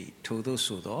 attention they todo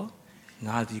sudo.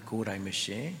 Nadi Kodai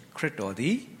machine,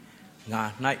 Cretodi,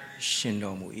 Nga night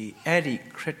Shindomui, Eddie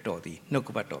Cretodi,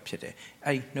 Nokubato Pite,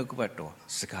 I Nokubato,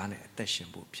 Sagane,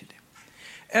 Teshimbu Pite.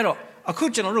 Ero, a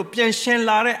good general Pian Shen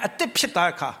Lare, a tip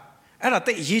pitaka, and a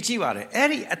take Yijivare,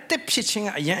 Eddie, a tip pitching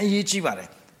a yan Yijivare.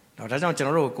 Now, that's not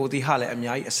general go the Hale and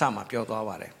Yai Sama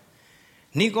Piotavare.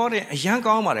 Nigore, a young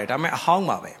Gomare, I met a hong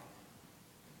mave.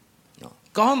 No,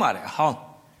 Gomare, hong.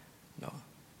 No,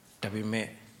 W me.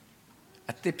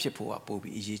 A tip po up will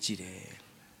be easy.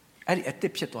 Eddie a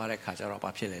tip to our catcher of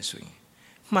a pile swing.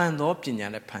 Man, the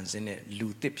opinion that pans in it,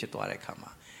 Lou tip to our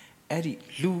kama. Eddie,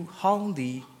 Lou hong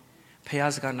the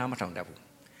Payazga Namaton double.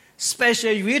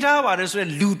 Special you eat out as well,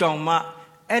 Lou down ma.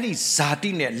 Eddie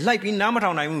Sardine, like in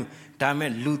Namaton, I mean,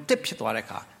 Diamond Lou tip to our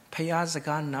car.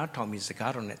 Payazga na Tommy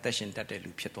Zagaron at Tashin that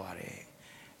Lou Pietuare.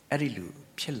 Eddie Lou,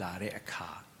 Pilare a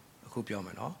car. A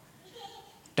coupioman,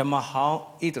 the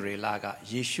Mahal Idre Laga,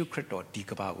 Yeshu Creto,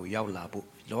 Dikabago, Yaulabu,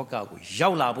 Logago,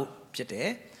 Yaulabu,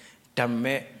 Pite,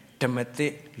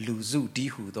 Damate Luzu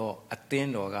Dihudo,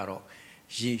 Atendo Garo,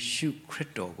 Yeshu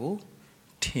Critogo,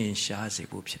 Tin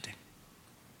Shazibu Pite.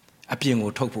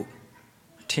 Apiengo Topu,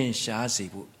 Tin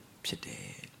Shazibu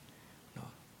Pite. No.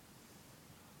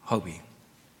 Hobby.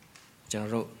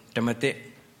 General Damate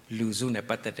Luzu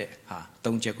Nepatate,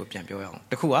 don't check with Piampion.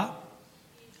 The Kua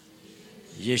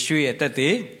Yeshu at that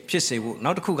day, Pisebu,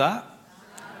 not the Kuga.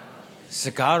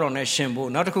 Cigar on a shimbo,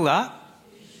 not a Kuga.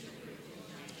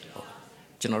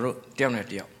 General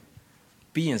Diamnetia.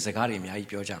 Being Zagari, Mia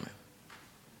Pio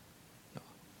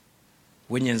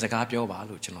Winyan Zagapio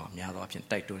Balu, General Miado, and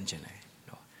Taitun Gene.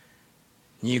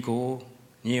 Nigo,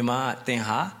 Nima,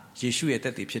 Tenha, Yeshu at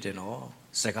the Pitino,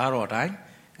 Zagaro time,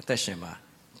 at the Shema.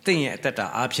 Thing at that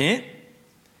Apien,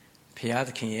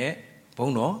 Piat King,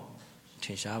 Bono,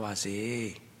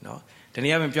 Tinshavasi. No, then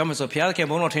you have in Piamas of Piat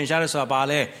Bono Tinsharas or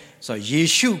Bale, so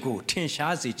Yeshu go,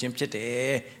 Tinshazi, Jim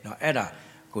Chite, no, Edda.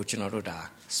 Go to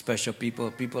special people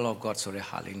of God, sorry,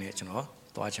 Harley nature, no,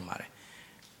 Toachimare.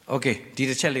 Okay, did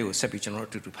the tell you, Sepichano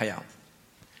to pay out?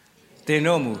 They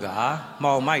know Muga,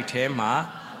 Mau Mai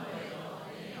Tema,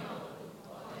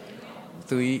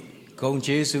 Tui, Gong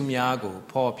Jesu Miago,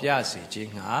 Paul Piazzi,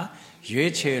 Jinga,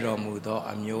 Yechero Mudo,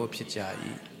 Amio Pichai,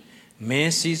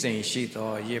 Main season sheet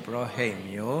or Yebro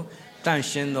Hemio,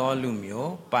 Tanshin or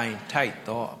Lumio, buying tight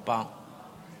door about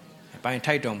buying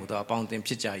tight door Mudo about them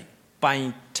Pichai.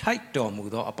 Buying tight door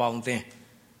mudo about them.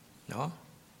 No?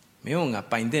 Meunga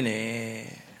binding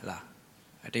la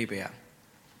a day bear.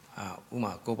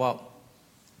 Uma go about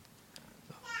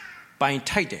buying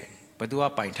tight day, but do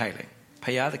up buying tightly.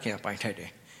 Pay other can buying tight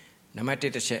day. No matter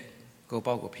the check, go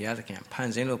about go pay other can,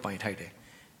 Panzeno buying tight day.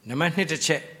 No matter the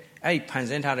check, a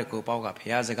Panzenta go about up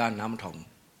Piazzaga Namtom.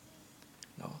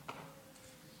 No.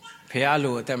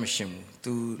 Pialo at the machine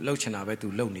to Lochanabe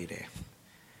to lonely there.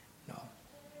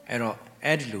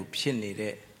 Edlu Pinny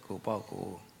go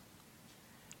bago.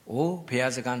 Oh,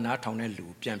 Piazzagan not on a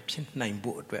loop, and pin 9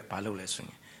 boat where Palo lesson.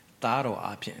 Taro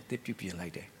appian, the pupian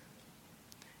like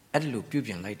that. Edlu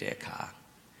pupian like that car.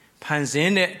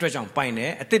 Panzene, Dredjon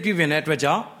Pine, a tipian at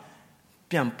Dredjon,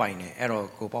 Pian Pine, Arrow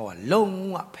go power,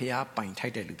 long up Pia Pine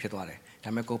title Lupitore,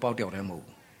 Tamago Pau de Remo,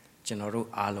 General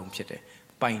Alum Pite,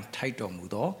 Pine title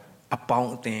Mudo, a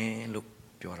pound then look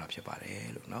pure up your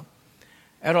body, look no.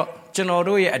 Ero General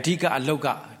Adiga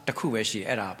Aloga, the Kueshi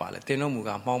era bale,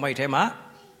 Tenomuga, Momai Tema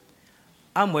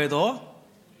Amwedo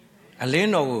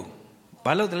Aleno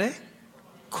Balodle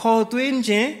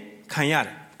Codwinjin Kanyar,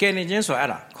 Kenny so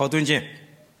era, Codwinjin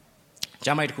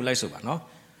Jamai Kulaisoba, no?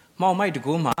 Momai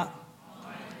Guma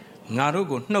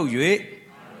Narugo, no you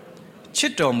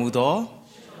Chito Mudo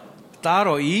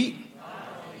Taro E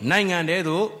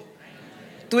Nangandedo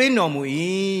Twino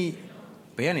Mui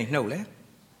Benny Nole.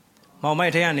 Mau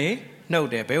mai thế này, nấu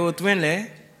để béo tuyên lệ,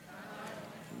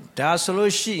 đã solo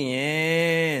xí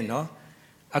nó,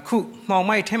 khu mau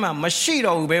mai thế mà xí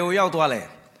đâu béo yêu toa lệ,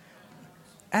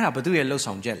 là bắt đầu lâu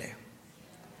sống chết lệ,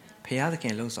 phải là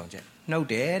cái lâu sống chết, nấu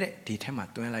để đấy, thì thế mà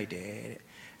tuyên lại để,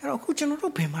 khu chân nó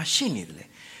béo mà xí này lệ,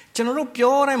 chân nó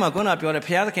béo này mà con nào béo đấy,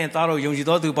 phải là cái tao rồi dùng gì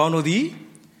đó từ bao nhiêu đi,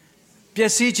 béo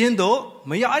xí chân đó,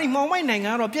 mà giờ anh mau mai này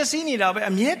ngã rồi béo xí này là béo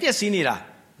nhẹ béo xí này là,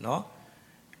 nó,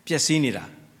 béo xí này là.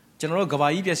 General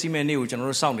Gavai Piassime new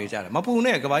General Sound Jar,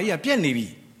 Mapune, Gavai,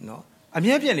 Pianibi, no, a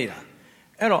mere pianida.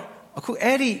 Ero, a cook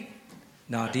Eddie,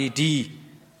 now D.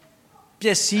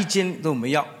 Piassijin do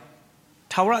me out.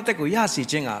 Tower Teco Yasi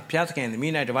Jinga, Piatkan, the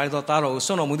Mina divided Taro,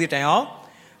 Sono Mudita.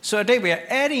 So a day we are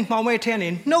adding Mamma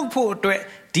Tanning, no poor threat,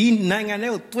 D.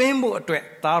 Nanganel, Twimbo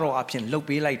threat, Taro up in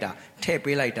Lopi later,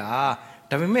 Tepe later.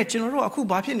 The met General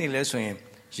Akubapian lesson.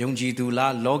 Yongji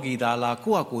Dula, Logi Dala,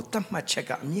 Kuaku, Tamma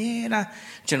Cheka, Niera,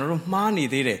 General Mani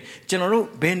de General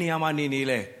Beniamani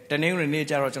Nile, the name of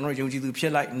nature of General Yongji du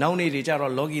Pielite, no need each other,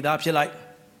 Logi da Pielite,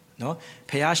 no,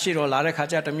 Payashi or Lara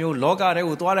Kajatamu, Loga,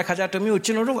 Utuara Kajatamu,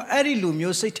 General Eri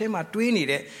Lumio, say Tema,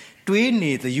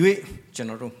 Twini, the Ue,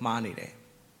 General Mani de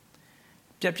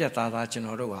Piapia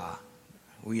General,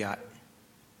 we are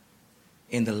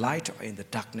in the light or in the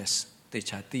darkness, the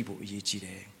Chatibu Yichi.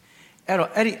 Ero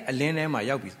Eri Alene ma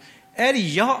Yabi. Eri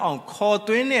Yaw on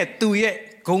Cordwin to ye,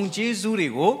 Gonji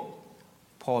Zurigo,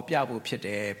 Paul Piabu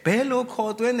Pite, Bello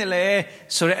Cordwinele,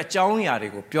 so a John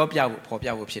Yarigo, Piabu, Paul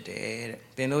Piabu Pite.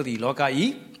 They know the Loga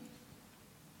E.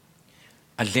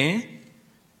 Alain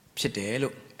Pite,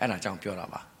 look, and a John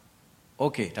Pioraba.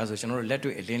 Okay, that's a general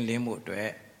letter Alain Lemo to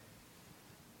it.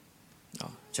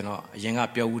 No, General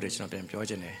Yanga Pio Wood is not in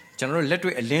Piogene. General letter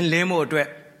Alain Lemo to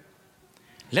it.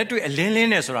 Let to a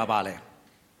leanliness or a ballet.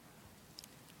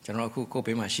 General Coco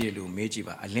Pema Shilu,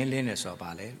 Mejiba, a leanliness or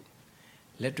ballet.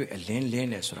 Let to a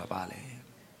leanliness or a ballet.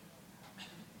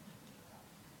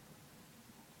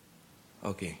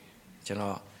 Okay ကျွန်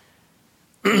တော်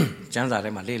ကျမ်းစာထဲ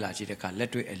မှာလေ့လာကြည့်တဲ့အခါလက်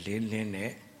တွေ့အလင်းလင်း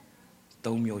နဲ့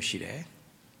၃မျိုးရှိတယ်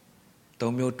၃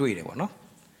မျိုးတွေ့တယ်ပေါ့နော်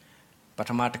ပထ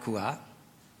မတစ်ခုက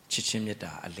ချစ်ချင်းမေတ္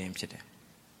တာအလင်းဖြစ်တယ်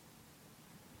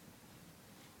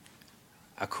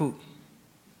အခု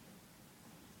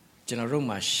ကျွန်တော်တို့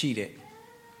မှာရှိတဲ့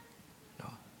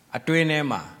နော်အတွင်းထဲ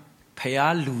မှာ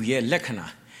ဖျားလူရဲ့လက္ခဏာ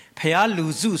ဖျားလူ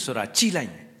စုဆိုတာကြည့်လို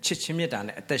က်ချစ်ချင်းမေတ္တာ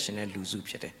နဲ့အသက်ရှင်တဲ့လူစု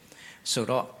ဖြစ်တယ်ဆို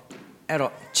တော့အဲ့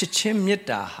တော့ချစ်ချင်းမေတ္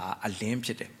တာဟာအလင်းဖြ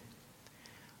စ်တယ်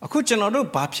အခုကျွန်တော်တို့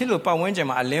ဘာဖြစ်လို့ပတ်ဝန်းကျင်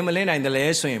မှာအလင်းမလင်းနိုင်တယ်လဲ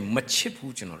ဆိုရင်မချစ်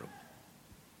ဘူးကျွန်တော်တို့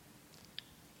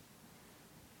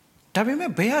ဒါပေ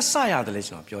မဲ့ဘယ်ကစရတယ်လဲ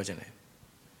ကျွန်တော်ပြောချင်တယ်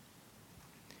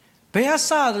ဘယ်ကစ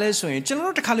ရတယ်လဲဆိုရင်ကျွန်တော်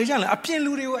တို့တစ်ခါလေကြာရင်အပြင်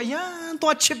လူတွေကိုအယံ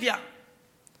သွားချစ်ပြ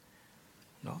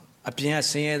နော်အပြင်က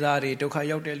ဆင်းရဲသားတွေဒုက္ခ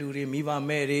ရောက်တဲ့လူတွေမိဘ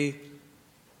မဲ့တွေ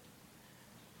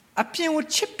အပြင်ကို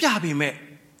ချစ်ပြပေမဲ့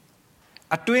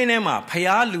အတွင်းထဲမှာ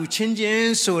ဖျားလူချင်းချ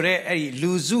င်းဆိုတဲ့အဲ့ဒီ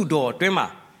လူစုတော်အတွင်းမှာ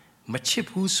မချစ်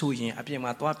ဘူးဆိုရင်အပြင်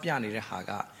မှာသွားပြနေတဲ့ဟာ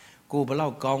ကကိုဘလော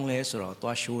က်ကောင်းလဲဆိုတော့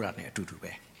သွားရှိုးတာ ਨੇ အတူတူ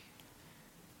ပဲ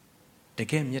တ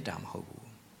ကယ်မေတ္တာမဟုတ်ဘူး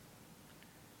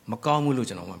မကောင်းဘူးလို့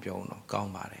ကျွန်တော်မပြောဘူးနော်ကော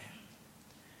င်းပါတယ်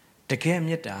တကယ်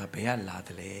မေတ္တာဘယ်ကလာတ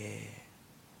ယ်လဲ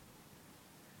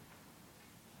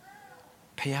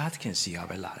ဖျားသခင်စီက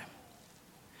ပဲလာတယ်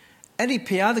အဲ့ဒီ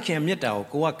ဖျားသခင်မေတ္တာကို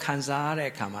ကိုကခံစားရတဲ့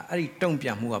အခါမှာအဲ့ဒီတုံ့ပြ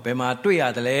န်မှုကဘယ်မှာတွေ့ရ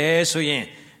တယ်လဲဆိုရင်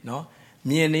နော်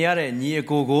မြင်နေရတဲ့ညီအ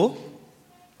ကိုကို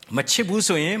မချစ်ဘူး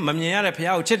ဆိုရင်မမြင်ရတဲ့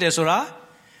ဖျားကိုချစ်တယ်ဆိုတာ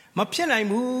မဖြစ်နိုင်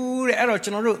ဘူးတဲ့အဲ့တော့ကျွ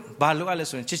န်တော်တို့ဘာလို့လဲ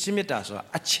ဆိုရင်ချစ်ချင်းမေတ္တာဆိုတာ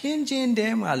အချင်းချင်းတ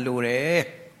ည်းမှာလိုတယ်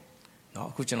နော်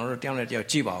အခုကျွန်တော်တို့တယောက်နဲ့တယောက်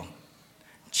ကြည့်ပါဦး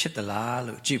ချစ်သလား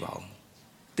လို့ကြည့်ပါဦး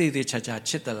တေးသေးချာချာ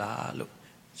ချစ်သလားလို့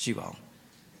ကြည့်ပါဦး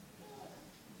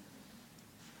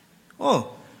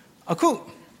အခု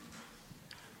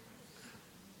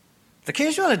တက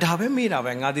ယ်ဆိုလည်းဒါပဲမေးတာ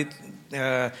ပဲငါဒီ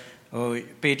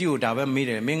ပေတီကိုဒါပဲမေး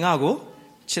တယ်မင်းငါ့ကို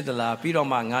ချစ်သလားပြီးတော့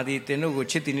မှငါဒီတင်တို့ကို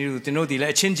ချစ်တင်နေလို့တင်တို့ဒီလ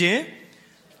ည်းအချင်းချင်း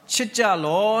ချစ်ကြ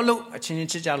လို့အချင်းချင်း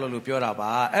ချစ်ကြလို့ပြောတာ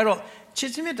ပါအဲ့တော့ချ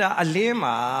စ်ချင်းမေတ္တာအလင်း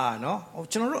မှာနော်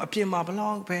ကျွန်တော်တို့အပြင်မှာဘလော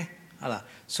က်ပဲဟာလား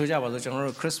ဆိုကြပါစို့ကျွန်တော်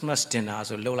တို့ Christmas dinner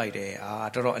ဆိုလုပ်လိုက်တယ်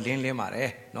တော်တော်အလင်းလင်းပါတယ်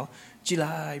နော်ကြည်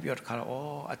လိုက်ပြီးတော့တခါ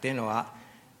တော့အတင်းတော်က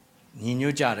ညီညွ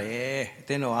တ်ကြတယ်အ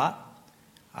တင်းတော်က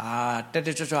တက်တ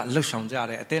က်ကြွကြွလှုပ်ဆောင်ကြ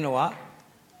တယ်အတင်းတော်က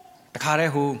တခါတ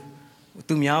ည်းဟို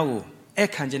သူများကိုအဲ့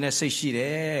ခံခြင်းနဲ့စိတ်ရှိတ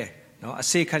ယ်နော်အ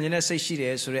စေခံခြင်းနဲ့စိတ်ရှိတ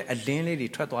ယ်ဆိုတော့အလင်းလေးတွေ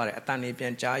ထွက်သွားတယ်အတန်လေးပြ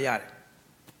န်ကြားရတယ်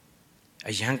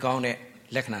အရန်ကောင်းတဲ့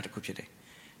လက္ခဏာတစ်ခုဖြစ်တယ်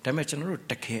ဒါပေမဲ့ကျွန်တော်တို့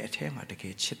တကယ်အထဲမှာတက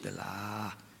ယ်ချစ်သ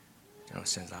လားကျွန်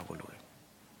တော်စဉ်းစားဖို့လိုတယ်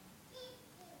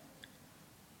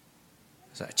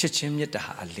ဆိုတော့ချစ်ချင်းမေတ္တာ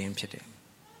ဟာအလင်းဖြစ်တယ်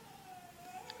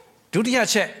ဒုတိယ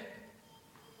ချက်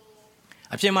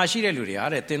အပြင်မှာရှိတဲ့လူတွေ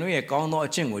အားတဲ့သင်တို့ရဲ့ကောင်းသောအ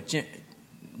ကျင့်ကို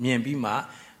မြင်ပြီးမှ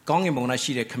ကောင်းကင်ဘုံ၌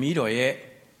ရှိတဲ့ခမည်းတော်ရဲ့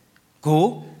ကို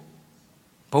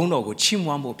ဘုံတော်ကိုချီး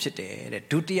မွမ်းဖို့ဖြစ်တယ်တဲ့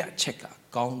ဒုတိယချက်က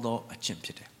ကောင်းသောအကျင့်ဖြ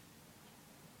စ်တယ်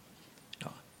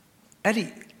နော်အဲ့ဒီ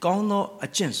ကောင်းသောအ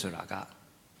ကျင့်ဆိုတာက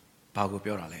ဘာကို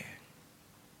ပြောတာလဲ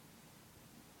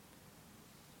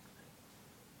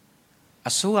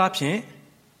အဆိုးအဖြစ်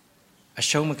အ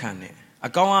ရှုံးမခံနဲ့အ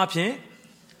ကောင်းအဖြစ်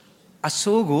အ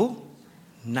ဆိုးကို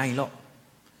နိုင်လို့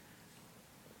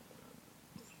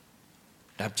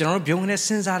ဒါကျွန်တော်တို့ဘုံနဲ့စ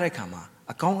ဉ်းစားတဲ့အခါမှာ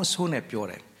အကောင်းအဆိုးနဲ့ပြော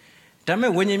တယ်ဒါပေ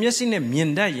မဲ့ဝိညာဉ်မျက်စိနဲ့မြင်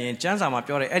တတ်ရင်ကျမ်းစာမှာ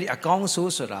ပြောတယ်အဲ့ဒီအကောင်းအ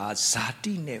ဆိုးဆိုတာဇာ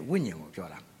တိနဲ့ဝိညာဉ်ကိုပြော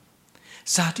တာ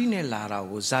ဇာတိနဲ့လာတာ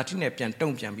ကိုဇာတိနဲ့ပြန်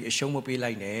တုံ့ပြန်ပြီးအရှုံးမပေး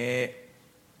လိုက်နဲ့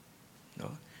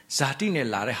နော်ဇာတိနဲ့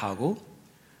လာတဲ့ဟာကို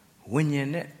ဝိညာဉ်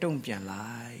နဲ့တုံ့ပြန်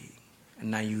လိုက်အ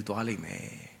နိုင်ယူသွားလိမ့်မယ်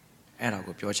အဲ့ဒါ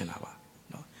ကိုပြောချင်တာပါ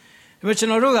နော်ဒါပေမဲ့ကျွ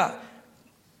န်တော်တို့က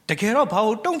တကယ်တော့ဘာ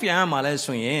လို့တုံ့ပြန်ရမှာလဲ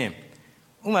ဆိုရင်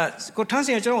ဥပမာကိုထန်းစ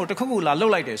င်ကျွန်တော်တို့တစ်ခုခုလာလှု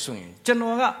ပ်လိုက်တယ်ဆိုရင်ကျွန်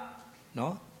တော်က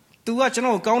နော်သူကကျွန်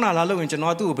တော်ကိုကောင်းတာလာလှုပ်ရင်ကျွန်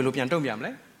တော်ကသူ့ကိုဘယ်လိုပြန်တုံ့ပြန်မ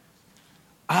လဲ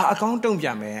အကောင်းတုံ့ပြ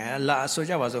န်မယ်လာဆို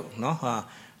ကြပါစို့နော်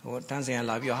ဟိုထန်းစင်က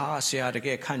လာပြီးဟာဆရာတက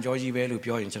ယ်ခန့်ကြောကြီးပဲလို့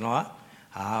ပြောရင်ကျွန်တော်က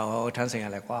ဟိုထန်းစင်က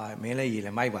လည်းကွာမင်းလည်းရည်လ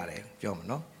ည်းမိုက်ပါတယ်ပြောမှာ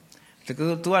နော်တကယ်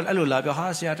သူကအဲ့လိုလာပြောဟာ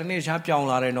ဆရာတနေ့ချားပြောင်း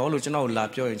လာတယ်နော်လို့ကျွန်တော်ကိုလာ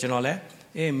ပြောရင်ကျွန်တော်လည်း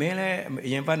အေးမင်းလည်းအ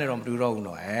ရင်ပတ်နေတော့မတူတော့ဘူး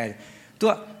နော်သူ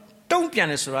ကတုံ့ပြန်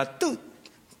တယ်ဆိုတာသူ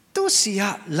စီက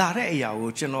လာတဲ့အရာကို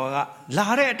ကျွန်တော်ကလာ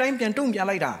တဲ့အတိုင်းပြန်တုံ့ပြန်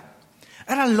လိုက်တာ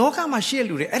အဲ့ဒါလောကမှာရှိတဲ့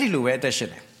လူတွေအဲ့ဒီလိုပဲအသက်ရှင်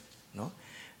တယ်နော်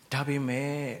ဒါပေ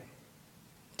မဲ့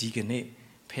ဒီကနေ့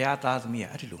ဖျားသားသမီးက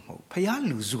အဲ့ဒီလိုမဟုတ်ဖျား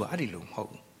လူစုကအဲ့ဒီလိုမဟု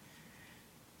တ်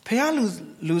ဖျား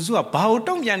လူစုကဘာကို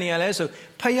တုံ့ပြန်နေရလဲဆို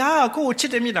ဖျားကကိုယ့်ကိုချ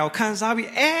စ်တဲ့မြတ်တာကိုခံစားပြီး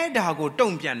အဲ့ဒါကို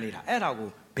တုံ့ပြန်နေတာအဲ့ဒါကို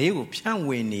ဘေးကိုဖြန့်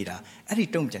ဝေနေတာအဲ့ဒီ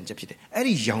တုံ့ပြန်ချက်ဖြစ်တယ်အဲ့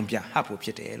ဒီရောင်ပြန်ဟပ်ဖို့ဖြ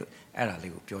စ်တယ်လို့အဲ့ဒါ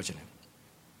လေးကိုပြောချင်တယ်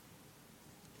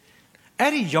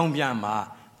အဲ့ဒီရောင်ပြန်မှာ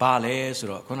ဘာလဲဆို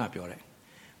တော့ခုနပြောတယ်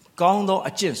ကောင်းသော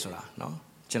အကျင့်ဆိုတာနော်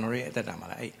ကျွန်တော်ရဲ့အသက်တာမှာ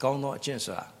လည်းအဲ့ကောင်းသောအကျင့်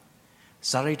ဆိုတာ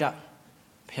ဇာရိတ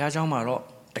ဖះเจ้าမှာတော့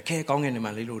တကယ်ကောင်းကင်နေ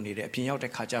မှာလေးလို့နေတယ်အပြင်ရောက်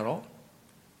တဲ့ခါကျတော့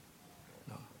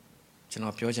နော်ကျွန်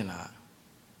တော်ပြောချင်တာ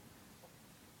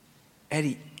အဲ့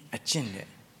ဒီအကျင့်နဲ့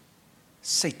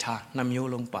စိတ်ထားနှမျိုး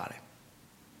လုံးပါတယ်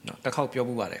နော်တစ်ခေါက်ပြော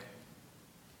ပူပါတယ်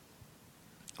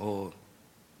ဟို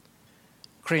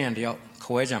ခရိယန်တယောက်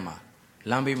ခွဲကြမှာ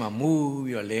လမ်းဘေးမှာမူး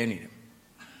ပြီးတော့လဲနေတယ်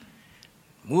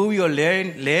မူးပြီးတော့လဲ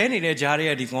နေတဲ့ကြားတွေ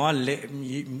ကဒီကောင်က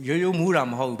ရိုးရိုးမူးတာ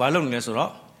မဟုတ်ဘူးဘာလို့လဲဆို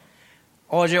တော့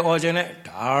အော်ကျနဲ့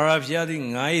ဒါရဖျားသည်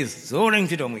ငါ၏ဇိုးရင်း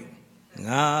ဖြစ်တော်မူ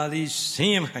ငါသည်ဆ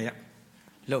င်းရဲမှရ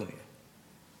လုံနေ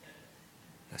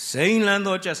စိန်လန်း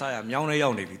သောကျက်စားရမြောင်းနဲ့ရော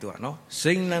က်နေပြီသူကနော်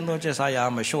စိန်လန်းသောကျက်စားရ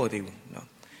မလျှော့သေးဘူးနော်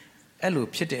အဲ့လို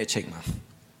ဖြစ်တဲ့အချိန်မှာ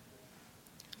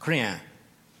ခရိယန်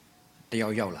တယော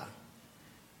က်ရောက်လာ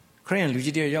ခရိယန်လူ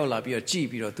ကြီးတယောက်ရောက်လာပြီးတော့ကြည်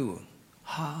ပြီးတော့သူ့ကို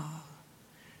ဟာ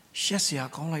ရှက်စရာ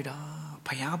ကောင်းလိုက်တာဖ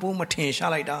ယားဘုံမထင်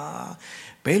ရှားလိုက်တာ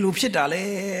ဘယ်လိုဖြစ်တာလဲ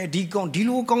ဒီ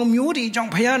လိုကောင်မျိုးဒီအကြော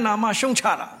င်းဖယားနာမရှုံချ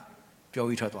တာပြော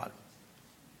ပြီးထွက်သွားတယ်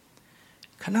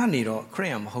ခဏနေတော့ခရိ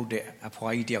ယန်မဟုတ်တဲ့အ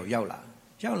ဖွားကြီးတယောက်ရောက်လာ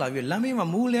ပြီးလမ်းမေးမှာ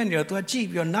မူးလဲနေတော့သူကကြည့်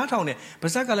ပြီးတော့နားထောင်တယ်ဗ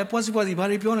ဇက်ကလည်းပွားစီဘာ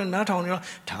တွေပြောနေနားထောင်နေတော့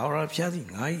ဒါရဖျားစီ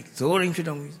ငါ့ဇိုးရင်းဖြစ်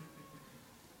တော်မူ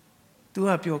သူက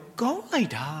ပြောကောင်းလိုက်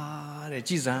တာတဲ့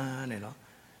ကြည်စမ်းတယ်နော်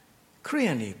ခရိယ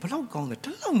န်နေဘလောက်ကောင်းတယ်တ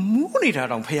လောက်မူးနေတာ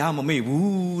တောင်ဖျားမမေ့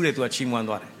ဘူးတဲ့သူကချီးမွမ်း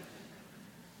သွားတယ်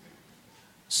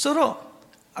ဆိုတော့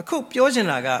အခုပြောချင်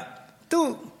တာကသူ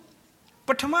ပ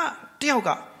ထမတယောက်က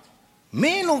မ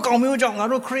င်းလိုကောင်မျိုးကြောင့်ငါ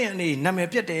တို့ခရိယန်နေနာမည်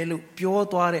ပြတ်တယ်လို့ပြော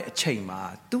သွားတဲ့အချိန်မှာ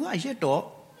तू အရက်တော့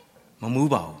မမူး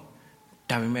ပါဘူး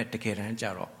ဒါပေမဲ့တကယ်တမ်းကျ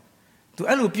တော့ तू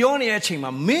အဲ့လိုပြောနေတဲ့အချိန်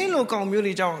မှာမင်းလိုကောင်မျိုး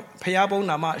လေးကြောင့်ဖျားပုံး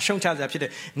နာမရှုံချစရာဖြစ်တ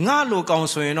ယ်ငါလိုကောင်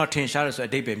ဆိုရင်တော့ထင်ရှားတယ်ဆိုတဲ့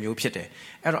အဓိပ္ပာယ်မျိုးဖြစ်တယ်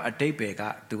အဲ့တော့အဓိပ္ပာယ်က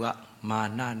तू ကမာ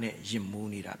နနဲ့ယစ်မူး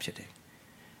နေတာဖြစ်တယ်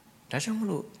ဒါကြောင့်မ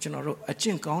လို့ကျွန်တော်တို့အကျ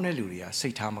င့်ကောင်းတဲ့လူတွေကစိ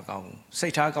တ်ထားမကောင်းဘူးစိ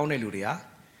တ်ထားကောင်းတဲ့လူတွေက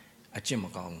အကျင့်မ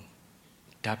ကောင်းဘူး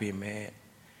ဒါပေမဲ့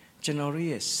ကျွန်တော်တို့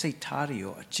ရဲ့စိတ်ထားတွေ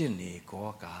ရောအကျင့်တွေက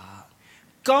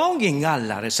ကောင်းကင်က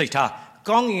လာတဲ့စိတ်ထား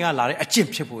ကောင်းကင်ကလာတဲ့အကျင့်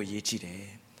ဖြစ်ဖို့အရေးကြီးတယ်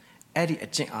အဲ့ဒီအ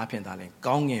ကျင့်အားဖြင့်သာလဲ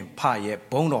ကောင်းကင်ဖရဲ့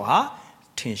ဘုန်းတော်ဟာ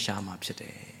ထင်ရှားမှာဖြစ်တ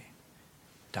ယ်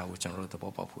ဒါကိုကျွန်တော်တို့သ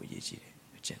ဘောပေါက်ဖို့အရေးကြီးတယ်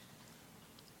အကျင့်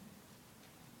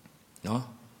နော်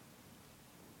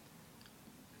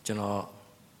ကျွန်တော်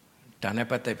ဒါနဲ့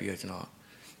ပတ်သက်ပြီးတော့ကျွန်တော်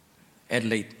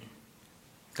Adelaide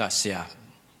ကဆရာ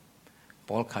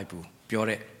Paulခိုင်ပူပြော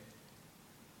တဲ့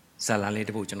ဇာလန်လေးတ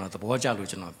စ်ပုဒ်ကျွန်တော်သဘောကျလို့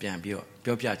ကျွန်တော်ပြန်ပြီးတော့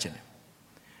ပြောပြချင်တယ်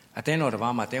အသင်းတော်တစ်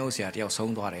ပါးမှာတင်းအုပ်ဆရာတယောက်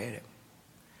ဆုံးသွားတယ်တဲ့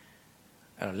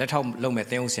အဲ့တော့လက်ထောက်လုံးမဲ့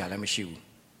တင်းအုပ်ဆရာလည်းမရှိဘူး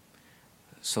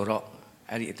ဆိုတော့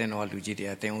အဲ့ဒီအသင်းတော်ကလူကြီးတ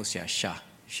ရားတင်းအုပ်ဆရာ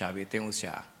ရှာပြီးတင်းအုပ်ဆ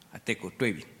ရာအစ်စ်ကို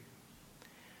တွေ့ပြီး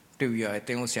တော့တ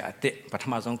င်းအုပ်ဆရာအစ်စ်ပထ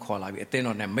မဆုံးခေါ်လာပြီးအသင်း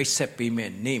တော်နဲ့မိတ်ဆက်ပေး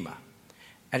မဲ့နေ့မှာ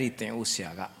အဲ့ဒီတင်းအုပ်ဆရာ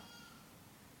က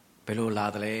ဘယ်လိုလာ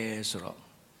တယ်လဲဆိုတော့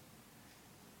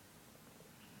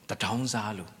တထောင်း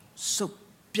စားလို့စုပ်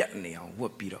ပြတ်နေအောင်ဝ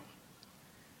တ်ပြီးတော့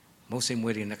မုတ်စိမ်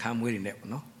မွေးတွေနှခမ်းမွေးတွေနဲ့ပေါ့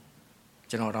နော်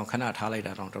ကျွန်တော်တော့ခဏထားလိုက်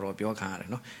တာတော့တော်တော်ပြောခံရတယ်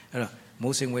နော်အဲ့တော့မု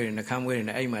တ်စိမ်မွေးတွေနှခမ်းမွေးတွေ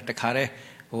နဲ့အဲ့မှာတခါတည်း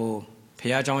ဟို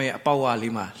ဖះเจ้าရဲ့အပေါက်ဝ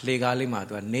လေးမှာလှေကားလေးမှာ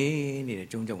သူကနေတယ်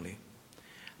ကျုံလေး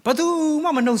ဘသူမှ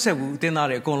မနှုတ်ဆက်ဘူးအတင်းသား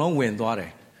တွေအကုန်လုံးဝင်သွားတ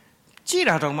ယ်ကြည့်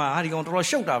တာတော့မှဟာဒီကောင်တော်တော်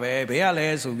ရှုပ်တာပဲဘယ်ရလဲ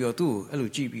ဆိုပြီးတော့သူ့ကိုအဲ့လို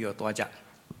ကြည့်ပြီးတော့သွားကြ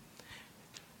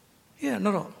ဟဲ့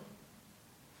တော့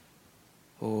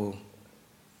ဟို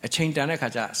အချိန်တန်တဲ့ခါ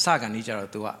ကျစကန်ကြီးကျတော့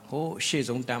तू ကဟိုအရှိ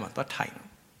ဆုံးတန်းမှာသွားထိုင်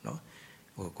နော်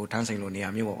ဟိုကိုထန်းစိန်လိုနေရာ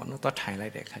မျိုးပေါ့နော်သွားထိုင်လို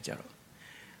က်တဲ့ခါကျတော့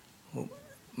ဟို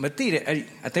မသိတဲ့အဲ့ဒီ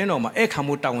အသင်းတော်မှာအဲ့ခါ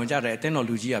မို့တာဝန်ကြတဲ့အသင်းတော်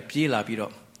လူကြီးကပြေးလာပြီး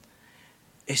တော့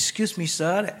excuse me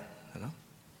sir တဲ့နော်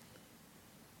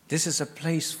this is a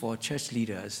place for church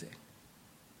leaders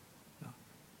နော်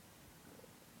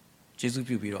ကျေးဇူး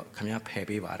ပြုပြီးတော့ခင်ဗျားဖယ်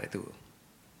ပေးပါတယ်သူ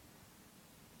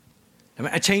ဒါပေ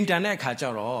မဲ့အချိန်တန်တဲ့အခါကျ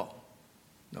တော့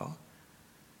နော်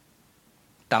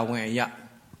တာဝန်အရ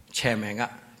ချယ်မန်က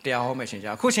တရားဟောမဲ့အချိန်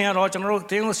ကြာအခုချိန်ကတော့ကျွန်တော်တို့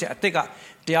တင်းလို့ဆရာအစ်စ်က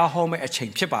တရားဟောမဲ့အချိ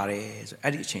န်ဖြစ်ပါတယ်ဆို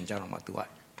အဲ့ဒီအချိန်ကြာတော့မှ तू က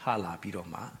ထလာပြီးတော့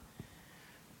မှ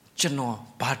ကျွန်တော်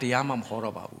ဘာတရားမှမဟော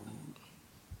တော့ပါဘူး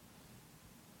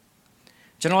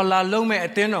ကျွန်တော်လာလုံးမဲ့အ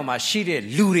သင်းတော်မှာရှိတဲ့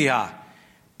လူတွေဟာ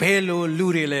ဘယ်လိုလူ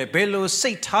တွေလဲဘယ်လို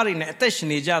စိတ်ထားတွေနဲ့အသက်ရှင်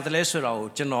နေကြသလဲဆိုတာကို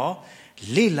ကျွန်တော်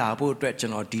လေ့လာဖို့အတွက်ကျွ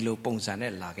န်တော်ဒီလိုပုံစံ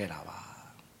နဲ့လာခဲ့တာပါ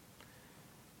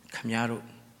ခင်ဗျားတို့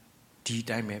ဒီ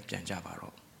တိုင်းပဲပြန်ကြပါ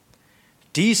တော့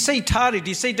ဒီစိတ်ထားတွေ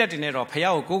ဒီစိတ်ဓာတ်တွေနဲ့တော့ဖះ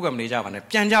ကိုကိုးကွယ်မနေကြပါနဲ့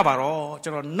ပြန်ကြပါတော့ကျွ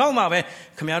န်တော်နောက်မှပဲ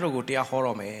ခင်ဗျားတို့ကိုတရားဟော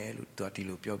တော့မယ်လို့သူကဒီ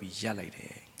လိုပြောပြီးရပ်လိုက်တ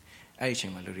ယ်အဲ့ဒီအချိ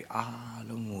န်မှာလူတွေအား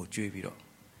လုံးကိုကြွေးပြီးတော့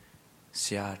ဆ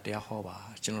ရာတရားဟောပါ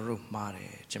ကျွန်တော်တို့မှားတ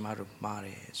ယ်ကျမတို့မှားတ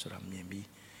ယ်ဆိုတာမြင်ပြီး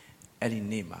အဲ့ဒီ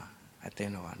နေ့မှာအသ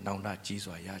င်းတော်ကနောင်တကြီး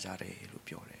စွာရကြတယ်လို့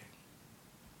ပြောတယ်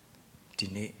ဒီ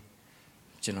နေ့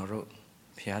ကျွန်တော်တို့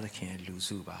ဘုရားသခင်ရဲ့လူ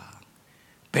စုပါ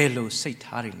ဘယ်လိုစိတ်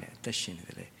ထားတွေနဲ့အသက်ရှင်နေတ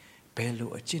ယ်လဲဘယ်လို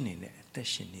အကျင့်တွေနဲ့အသက်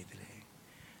ရှင်နေတယ်လဲ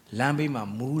Lambima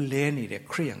moo leni the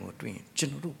Korean or twin,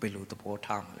 General below the poor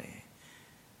tamale.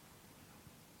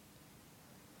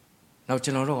 Now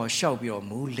General shall be or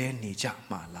moo leni jack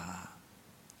mala.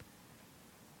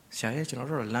 Shall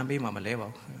General Lambima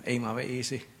level, aim away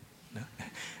easy.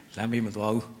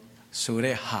 Lambima so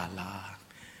they hala.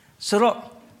 So,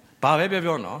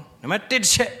 Babebiano, no matter did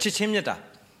check Chichimeta,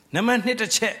 no man hit a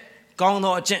check, gone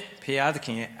or jet, pay other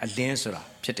king a lensura,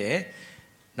 pite.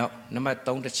 No matter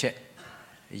don't check.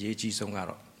 Ye ji song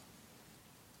aro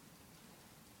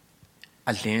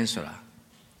a lensura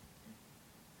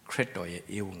credo ye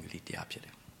ewung li dia pide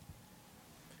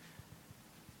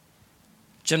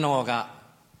Janoga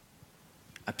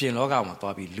a pin loga ma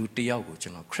to bi lu tayaw ko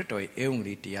jano credo ye ewung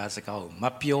li dia saka ko ma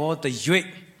pyo de ywe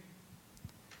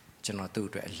jano tu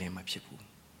atwet a lin ma phit bu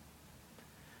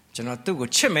jano tu ko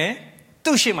chit me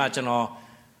tu shi ma jano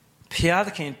phya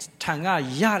thakhin than ga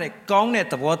ya de kaung de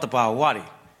thabo tabawa ri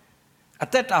a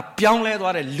that a pyong le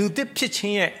tware lu thit phit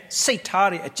chin ye sait tha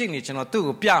ri a jit ni jano tu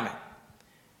ko pya me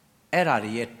အဲ့ဒါ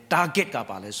တွေရဲ့ target က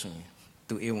ပါလဲဆိုရင်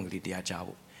သူဧဝံဂေလိတရားကြား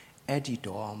ဖို့အဲ့ဒီ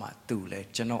တော့မှသူလဲ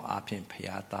ကျွန်တော်အားဖြင့်ဖ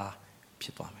ရာသားဖြ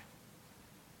စ်သွားမယ်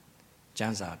ကျ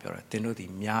မ်းစာပြောတယ်သင်တို့သ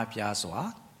ည်များပြားစွာ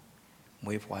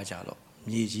မွေးဖွားကြလော့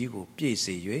မြေကြီးကိုပြည့်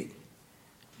စေ၍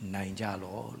နိုင်ကြ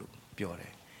လော့လို့ပြောတ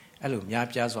ယ်အဲ့လိုများ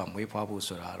ပြားစွာမွေးဖွားဖို့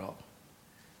ဆိုတာတော့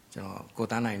ကျွန်တော်ကို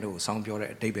တန်းနိုင်တို့ကိုစောင်းပြောတဲ့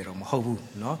အဓိပ္ပာယ်တော့မဟုတ်ဘူး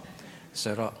เนาะ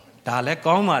ဆိုတော့ဒါလည်း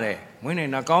ကောင်းပါတယ်မွေးနေ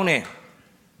တာကောင်းတယ်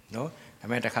เนาะဒါ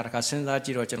ပေမဲ့တစ်ခါစဉ်းစားကြ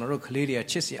ည့်တော့ကျွန်တော်တို့ကလေးတွေက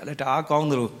ချစ်စရာလည်းတအားကောင်း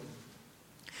သလို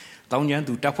တောင်းကျမ်း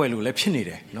သူတက်ဖွဲ့လို့လည်းဖြစ်နေ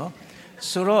တယ်เนาะ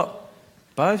ဆိုတော့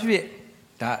ဘာဖြစ်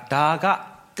ဒါက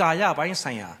ကာယပိုင်း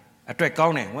ဆိုင်ရာအတွက်ကော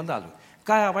င်းတယ်ဝန်တာလို့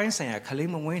ကာယပိုင်းဆိုင်ရာကလေး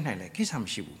မမွေးနိုင်လဲကိစ္စမ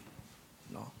ရှိဘူး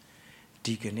เนาะ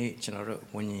ဒီကနေ့ကျွန်တော်တို့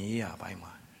ဝิญဉ်ရေးရာပိုင်း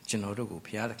မှာကျွန်တော်တို့ကို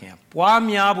ဘုရားသခင်ကပွား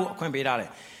များဖို့အခွင့်ပေးထားတ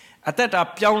ယ်အသက်တာ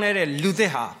ပြောင်းလဲတဲ့လူသ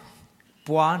စ်ဟာ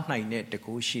ပွားနိုင်တဲ့တ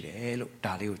ကူရှိတယ်လို့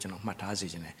ဒါလေးကိုကျွန်တော်မှတ်ထားစေ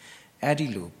ချင်တယ်အဲ့ဒီ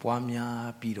လိုပွားများ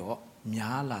ပြီးတော့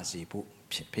များလာစေဖို့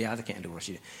ဘုရားသခင်အလိုတော်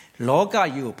ရှိတယ်လောက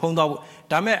ကြီးကိုဖုံးသွားဖို့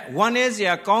ဒါမဲ့ဝမ်းနည်းစ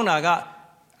ရာကောင်းတာက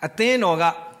အသင်းတော်က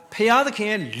ဘုရားသခင်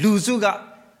ရဲ့လူစုက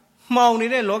မှောင်နေ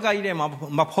တဲ့လောကကြီးထဲမှာ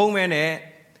မဖုံးမဲနဲ့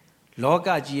လောက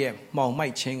ကြီးရဲ့မှောင်မို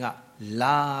က်ခြင်းက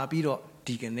လာပြီးတော့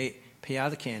ဒီကနေ့ဘုရား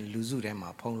သခင်လူစုထဲမှာ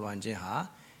ဖုံးလွှမ်းခြင်းဟာ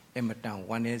အမတန်ဝ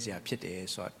မ်းနည်းစရာဖြစ်တယ်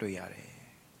ဆိုတာတွေ့ရတယ်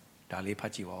ဒါလေးဖ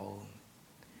တ်ကြည့်ပါဦး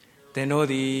သင်တို့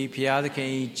သည်ဘုရားသခင်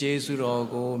၏ကျေးဇူးတော်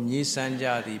ကိုမြည်ဆန်းကြ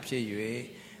သည်ဖြစ်၍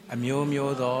အမျိုး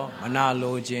မျိုးသောမနာ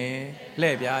လိုခြင်းလှ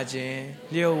ည့်ပြားခြင်း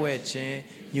လျှို့ဝှက်ခြင်း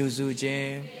ညှဉ်းဆဲခြ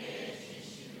င်း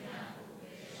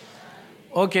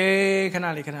โอเคခဏ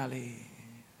လေး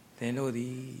သင်တို့သ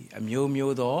ည်အမျိုး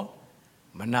မျိုးသော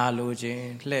မနာလိုခြင်း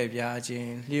လှည့်ပြားခြင်း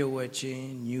လျှို့ဝှက်ခြင်း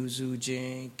ညှဉ်းဆဲခြ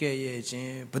င်းကဲ့ရဲ့ခြ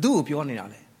င်းဘသူ့ကိုပြောနေတာ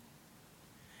လဲ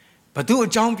ဘသူ့အ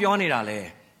ကြောင်းပြောနေတာလဲ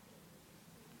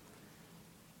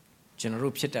ကျွန်တော်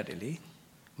တို့ဖြစ်တတ်တယ်လေ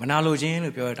မနာလိုခြင်း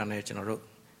လို့ပြောရတာနဲ့ကျွန်တော်တို့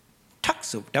ထက်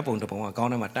ဆိုဓာတ်ပုံတစ်ပုံကကော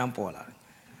င်းထဲမှာတန်းပေါ်လာတယ်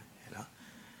နော်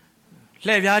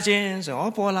လှည့်ပြားခြင်းဆို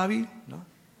တော့ပေါ်လာပြီနော်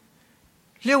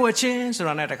လျှို့ဝှက်ခြင်းဆို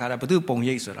တာနဲ့တခါတည်းဘသူပုံ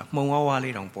ရိပ်ဆိုတာမှုံဝါးဝါး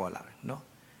လေးတောင်ပေါ်လာတယ်နော်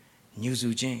ညှဉ်းဆဲ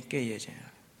ခြင်းကဲ့ရဲ့ခြင်း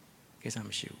ကိစ္စမ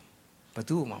ရှိဘူးဘ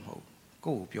သူ့မှမဟုတ်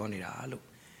ကိုယ့်ကိုပြောနေတာလို့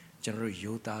ကျွန်တော်တို့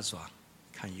ရိုးသားစွာ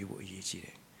ခံယူဖို့အရေးကြီးတ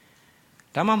ယ်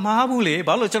ဒါမှမဟုတ်ဘူးလေ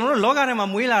ဘာလို့ကျွန်တော်တို့လောကထဲမှာ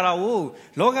မွေးလာတာကို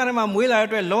လောကထဲမှာမွေးလာတဲ့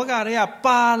အတွက်လောကထဲက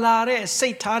ပါလာတဲ့စိ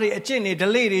တ်ထားတွေအကျင့်တွေဓ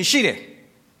လေ့တွေရှိတယ်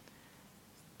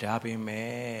ဒါပေ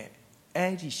မဲ့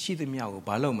အဲ့ဒီရှိသမျှကို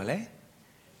ဘာလုပ်မလဲ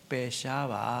ပယ်ရှား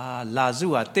ပါလာစု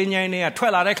ဟာတင်ញိုင်းတွေကထွ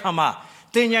က်လာတဲ့ခါမှာ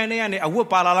တင်ញိုင်းတွေကနေအဝတ်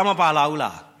ပါလာလားမပါလာဘူး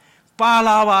လားပါ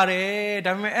လာပါတယ်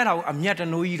ဒါပေမဲ့အဲ့ဒါကိုအမျက်တ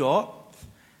နိုးကြီးတော့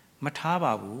မထား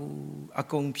ပါဘူးအ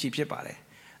ကုန်ဖြည့်ဖြစ်ပါတယ်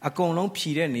အကုန်လုံး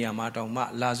ဖြီးတဲ့နေရာမှာတောင်မှ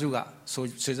လာစုကဆို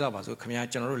ကြပါစို့ခင်ဗျာ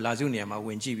ကျွန်တော်တို့လာစုနေရာမှာဝ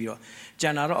င်ကြည့်ပြီးတော့ကြံ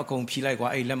တာတော့အကုန်ဖြီးလိုက်ကွာ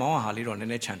အဲ့လက်မောင်းဟာလေးတော့န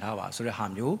ည်းနည်းခြံထားပါဆိုတဲ့ဟာ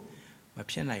မျိုးမ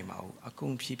ဖြစ်နိုင်ပါဘူးအကု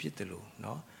န်ဖြီးဖြစ်တယ်လို့เน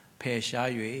าะဖယ်ရှား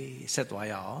၍ဆက်သွား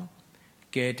ရအောင်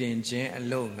ကဲတင်ခြင်းအ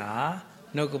လို့ငါ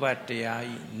နှုတ်ကပတ်တရား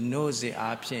ဤနို့စေ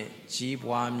အားဖြင့်ကြီး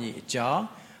ပွားမည်အကြောင်း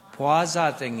ဘွားစ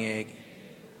တငယ်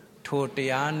ထိုတ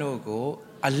ရားတို့ကို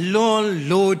အလွန်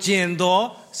လိုချင်သော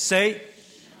စိတ်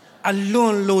အလွ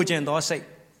န်လိုချင်သောစိတ်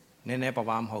နည်းနည်း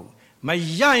ပါမဟုတ်မ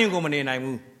ရရင်ကိုမနေနိုင်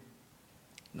ဘူး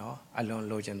เนาะအလွန်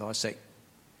လိုချင်သောစိတ်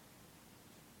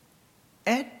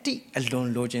အဲ့ဒီအလွန်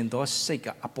လိုချင်သောစိတ်က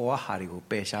အပေါ်ဟာတွေကို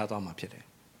ပယ်ရှားသွားမှာဖြစ်တယ်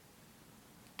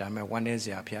ဒါပေမဲ့ဝမ်းနည်းစ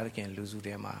ရာဘုရားသခင်လူစု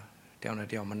ထဲမှာတယောက်နဲ့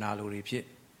တယောက်မနာလိုတွေဖြစ်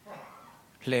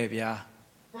လှည့်ပြား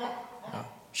เนาะ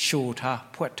ရှို့ထား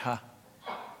ဖွက်ထား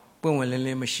ပွင့်ဝင်လင်းလ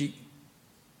င်းမရှိ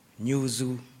ညူစု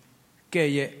ကဲ့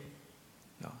ရဲ့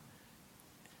เนาะ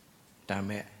ဒါပေ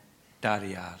မဲ့ဒါ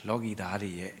တွေဟာလောကီသား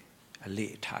တွေရဲ့အလေ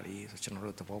အထတွေဆိုကျွန်တော်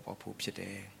တို့သဘောပေါက်ဖို့ဖြစ်တ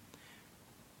ယ်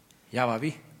ရပါ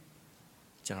ပြီ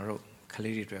ကျွန်တော်တို့က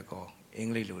လေးတွေအတွက်ကော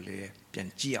English lo le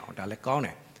pian ji aung da le kaung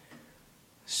ne.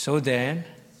 So then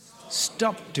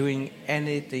stop doing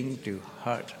anything to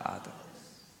hurt others.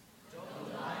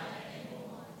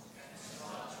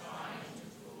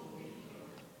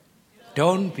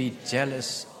 Don't be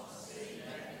jealous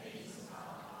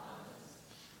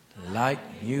like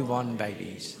newborn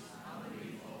babies.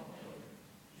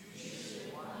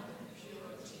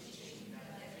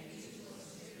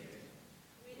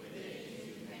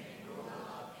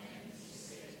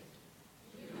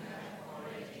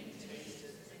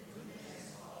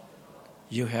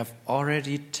 You have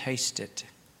already tasted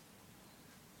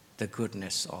the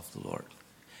goodness of the Lord.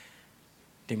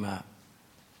 Dima,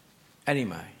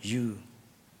 anima, you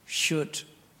should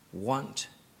want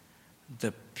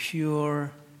the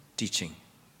pure teaching.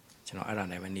 You know, I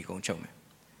don't have any going to me.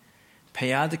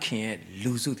 Paya the king,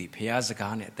 luzu the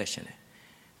Payazagane at the Shene.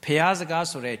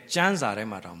 Payazagas or a Janzare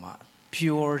Madama,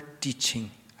 pure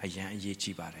teaching, a yan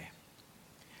yechibare.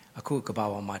 A cook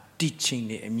about my teaching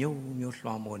the Mu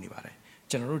Flamoni bare.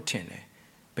 General Tene,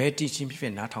 bad teaching if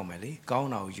not how many,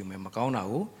 Gauna, you may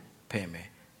Magauna, Peme,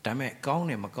 Dame,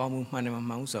 Gaune, Magamu, Manama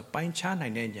Mousa, Pine China,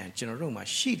 and General,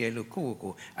 she de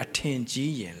Luku, a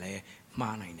 10G and lay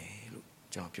Manine,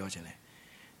 John Piogene.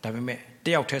 Dame,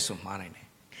 they out test of Manine,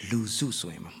 Luzu so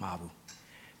in Mabu.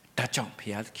 That jump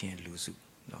Piat can Luzu.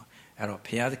 No, Arrow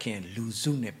Piat can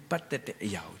Luzune, but that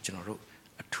Yao General,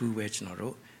 a 2-way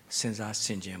general, since I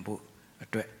send Jambo, a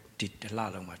dread. Did la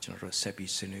long much general Sepi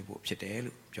Sinubu Piedelu,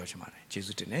 George Mare,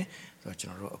 Jesuitine, the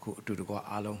general to the go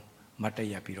along,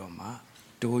 Mataya Piroma,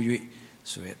 do you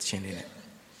sweat chinine.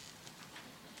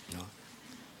 No,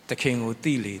 the king would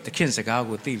dilly, the king's a guy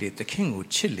would dilly, the king would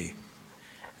chilly,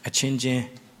 a changing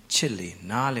chilly,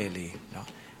 nalely, no,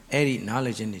 Eddie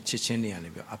knowledge in the Chichini and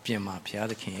Apiama Pia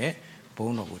the king,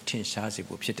 Bono would tin shazi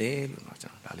would Piedelu, not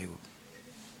Dalibu,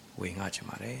 wing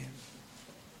Archimare.